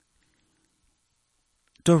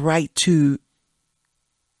 the right to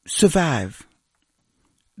survive,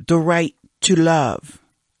 the right to love,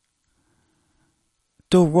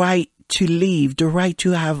 the right to live, the right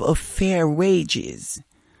to have a fair wages.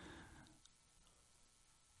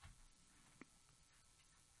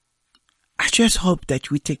 I just hope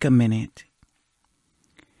that we take a minute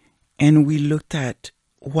and we looked at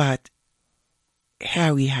what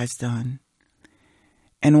Harry has done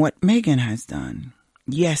and what Meghan has done,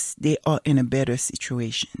 yes, they are in a better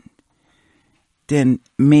situation than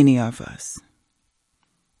many of us.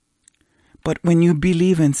 But when you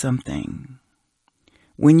believe in something,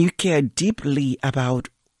 when you care deeply about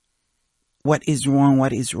what is wrong,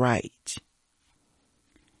 what is right,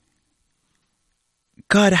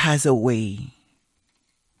 God has a way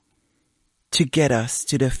to get us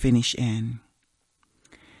to the finish end.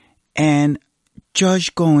 And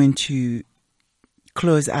George going to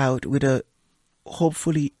close out with a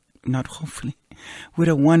with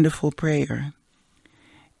a wonderful prayer.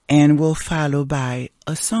 And we'll follow by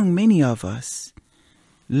a song many of us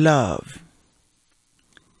love,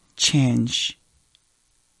 change,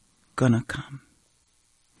 gonna come.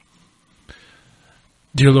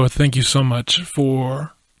 Dear Lord, thank you so much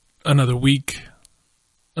for another week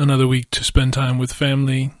to spend time with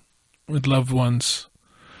family, with loved ones,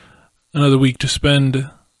 another week to spend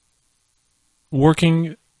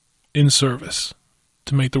working in service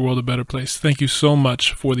to make the world a better place. Thank you so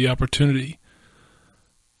much for the opportunity.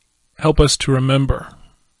 Help us to remember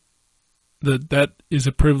that that is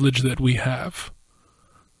a privilege that we have.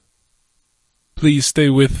 Please stay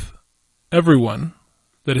with everyone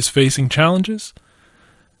that is facing challenges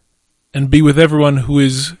and be with everyone who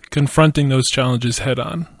is confronting those challenges head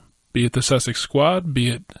on, be it the Sussex squad, be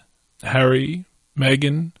it Harry,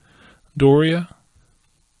 Meghan, Doria,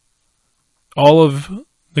 all of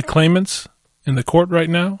the claimants in the court right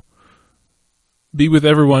now. Be with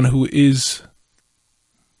everyone who is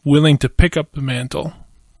willing to pick up the mantle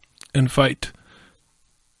and fight,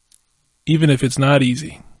 even if it's not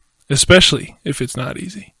easy, especially if it's not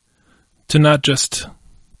easy, to not just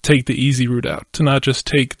take the easy route out, to not just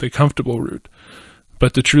take the comfortable route,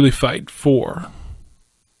 but to truly fight for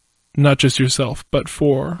not just yourself, but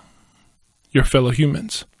for your fellow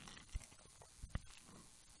humans.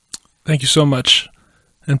 Thank you so much,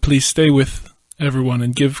 and please stay with everyone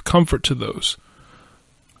and give comfort to those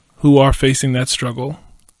who are facing that struggle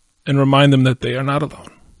and remind them that they are not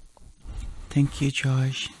alone. Thank you,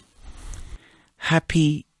 George.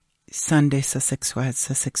 Happy Sunday, Sussex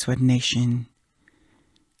Wad Nation.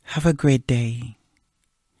 Have a great day.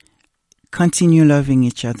 Continue loving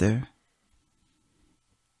each other.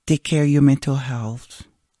 Take care of your mental health,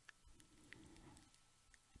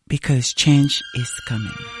 because change is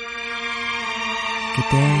coming. Good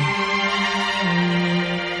day.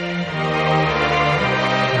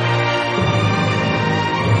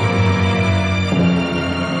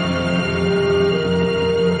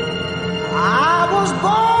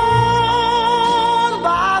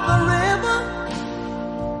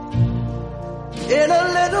 In a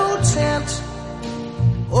little tent,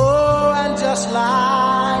 oh, and just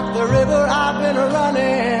like the river I've been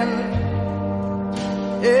running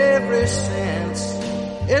ever since.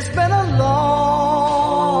 It's been a long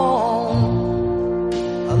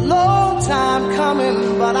time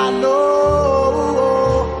coming, but I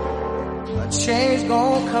know a change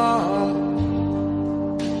gonna come.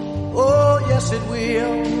 Oh, yes it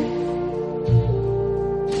will.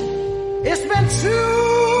 It's been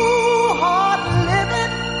too hard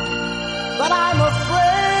living, but I'm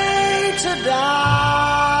afraid to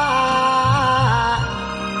die.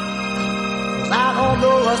 'Cause I don't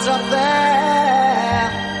know what's up there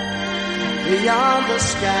beyond the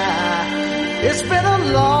sky. It's been a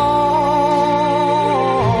long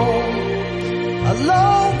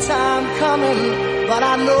time coming, but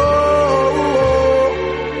I know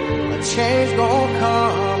a change gonna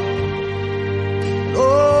come.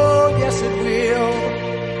 Oh, yes it will.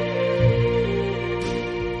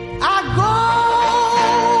 I go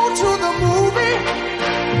to the movie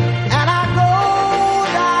and I go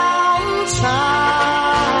downtown.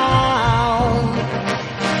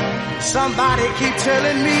 Somebody keep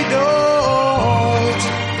telling me don't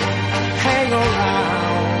hang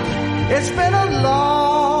around. It's been a long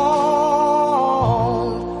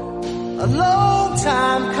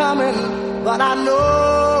time coming, but I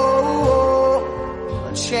know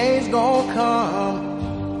a change gonna come.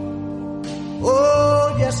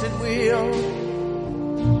 Oh, yes it will.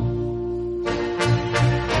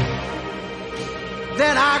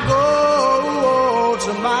 Then I go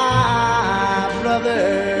to my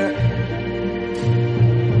brother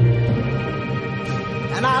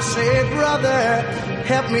and I say, brother,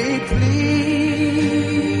 help me please.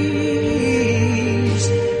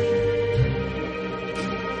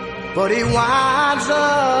 But he winds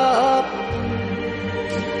up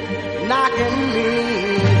knocking me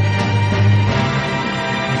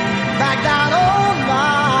back down on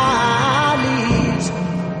my knees.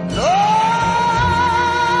 Oh,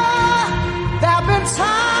 there have been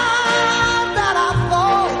times that I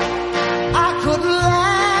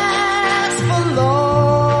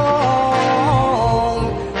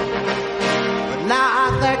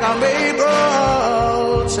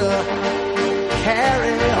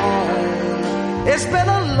It's been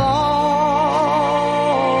a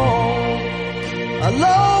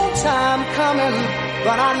long time coming,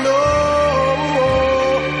 but I know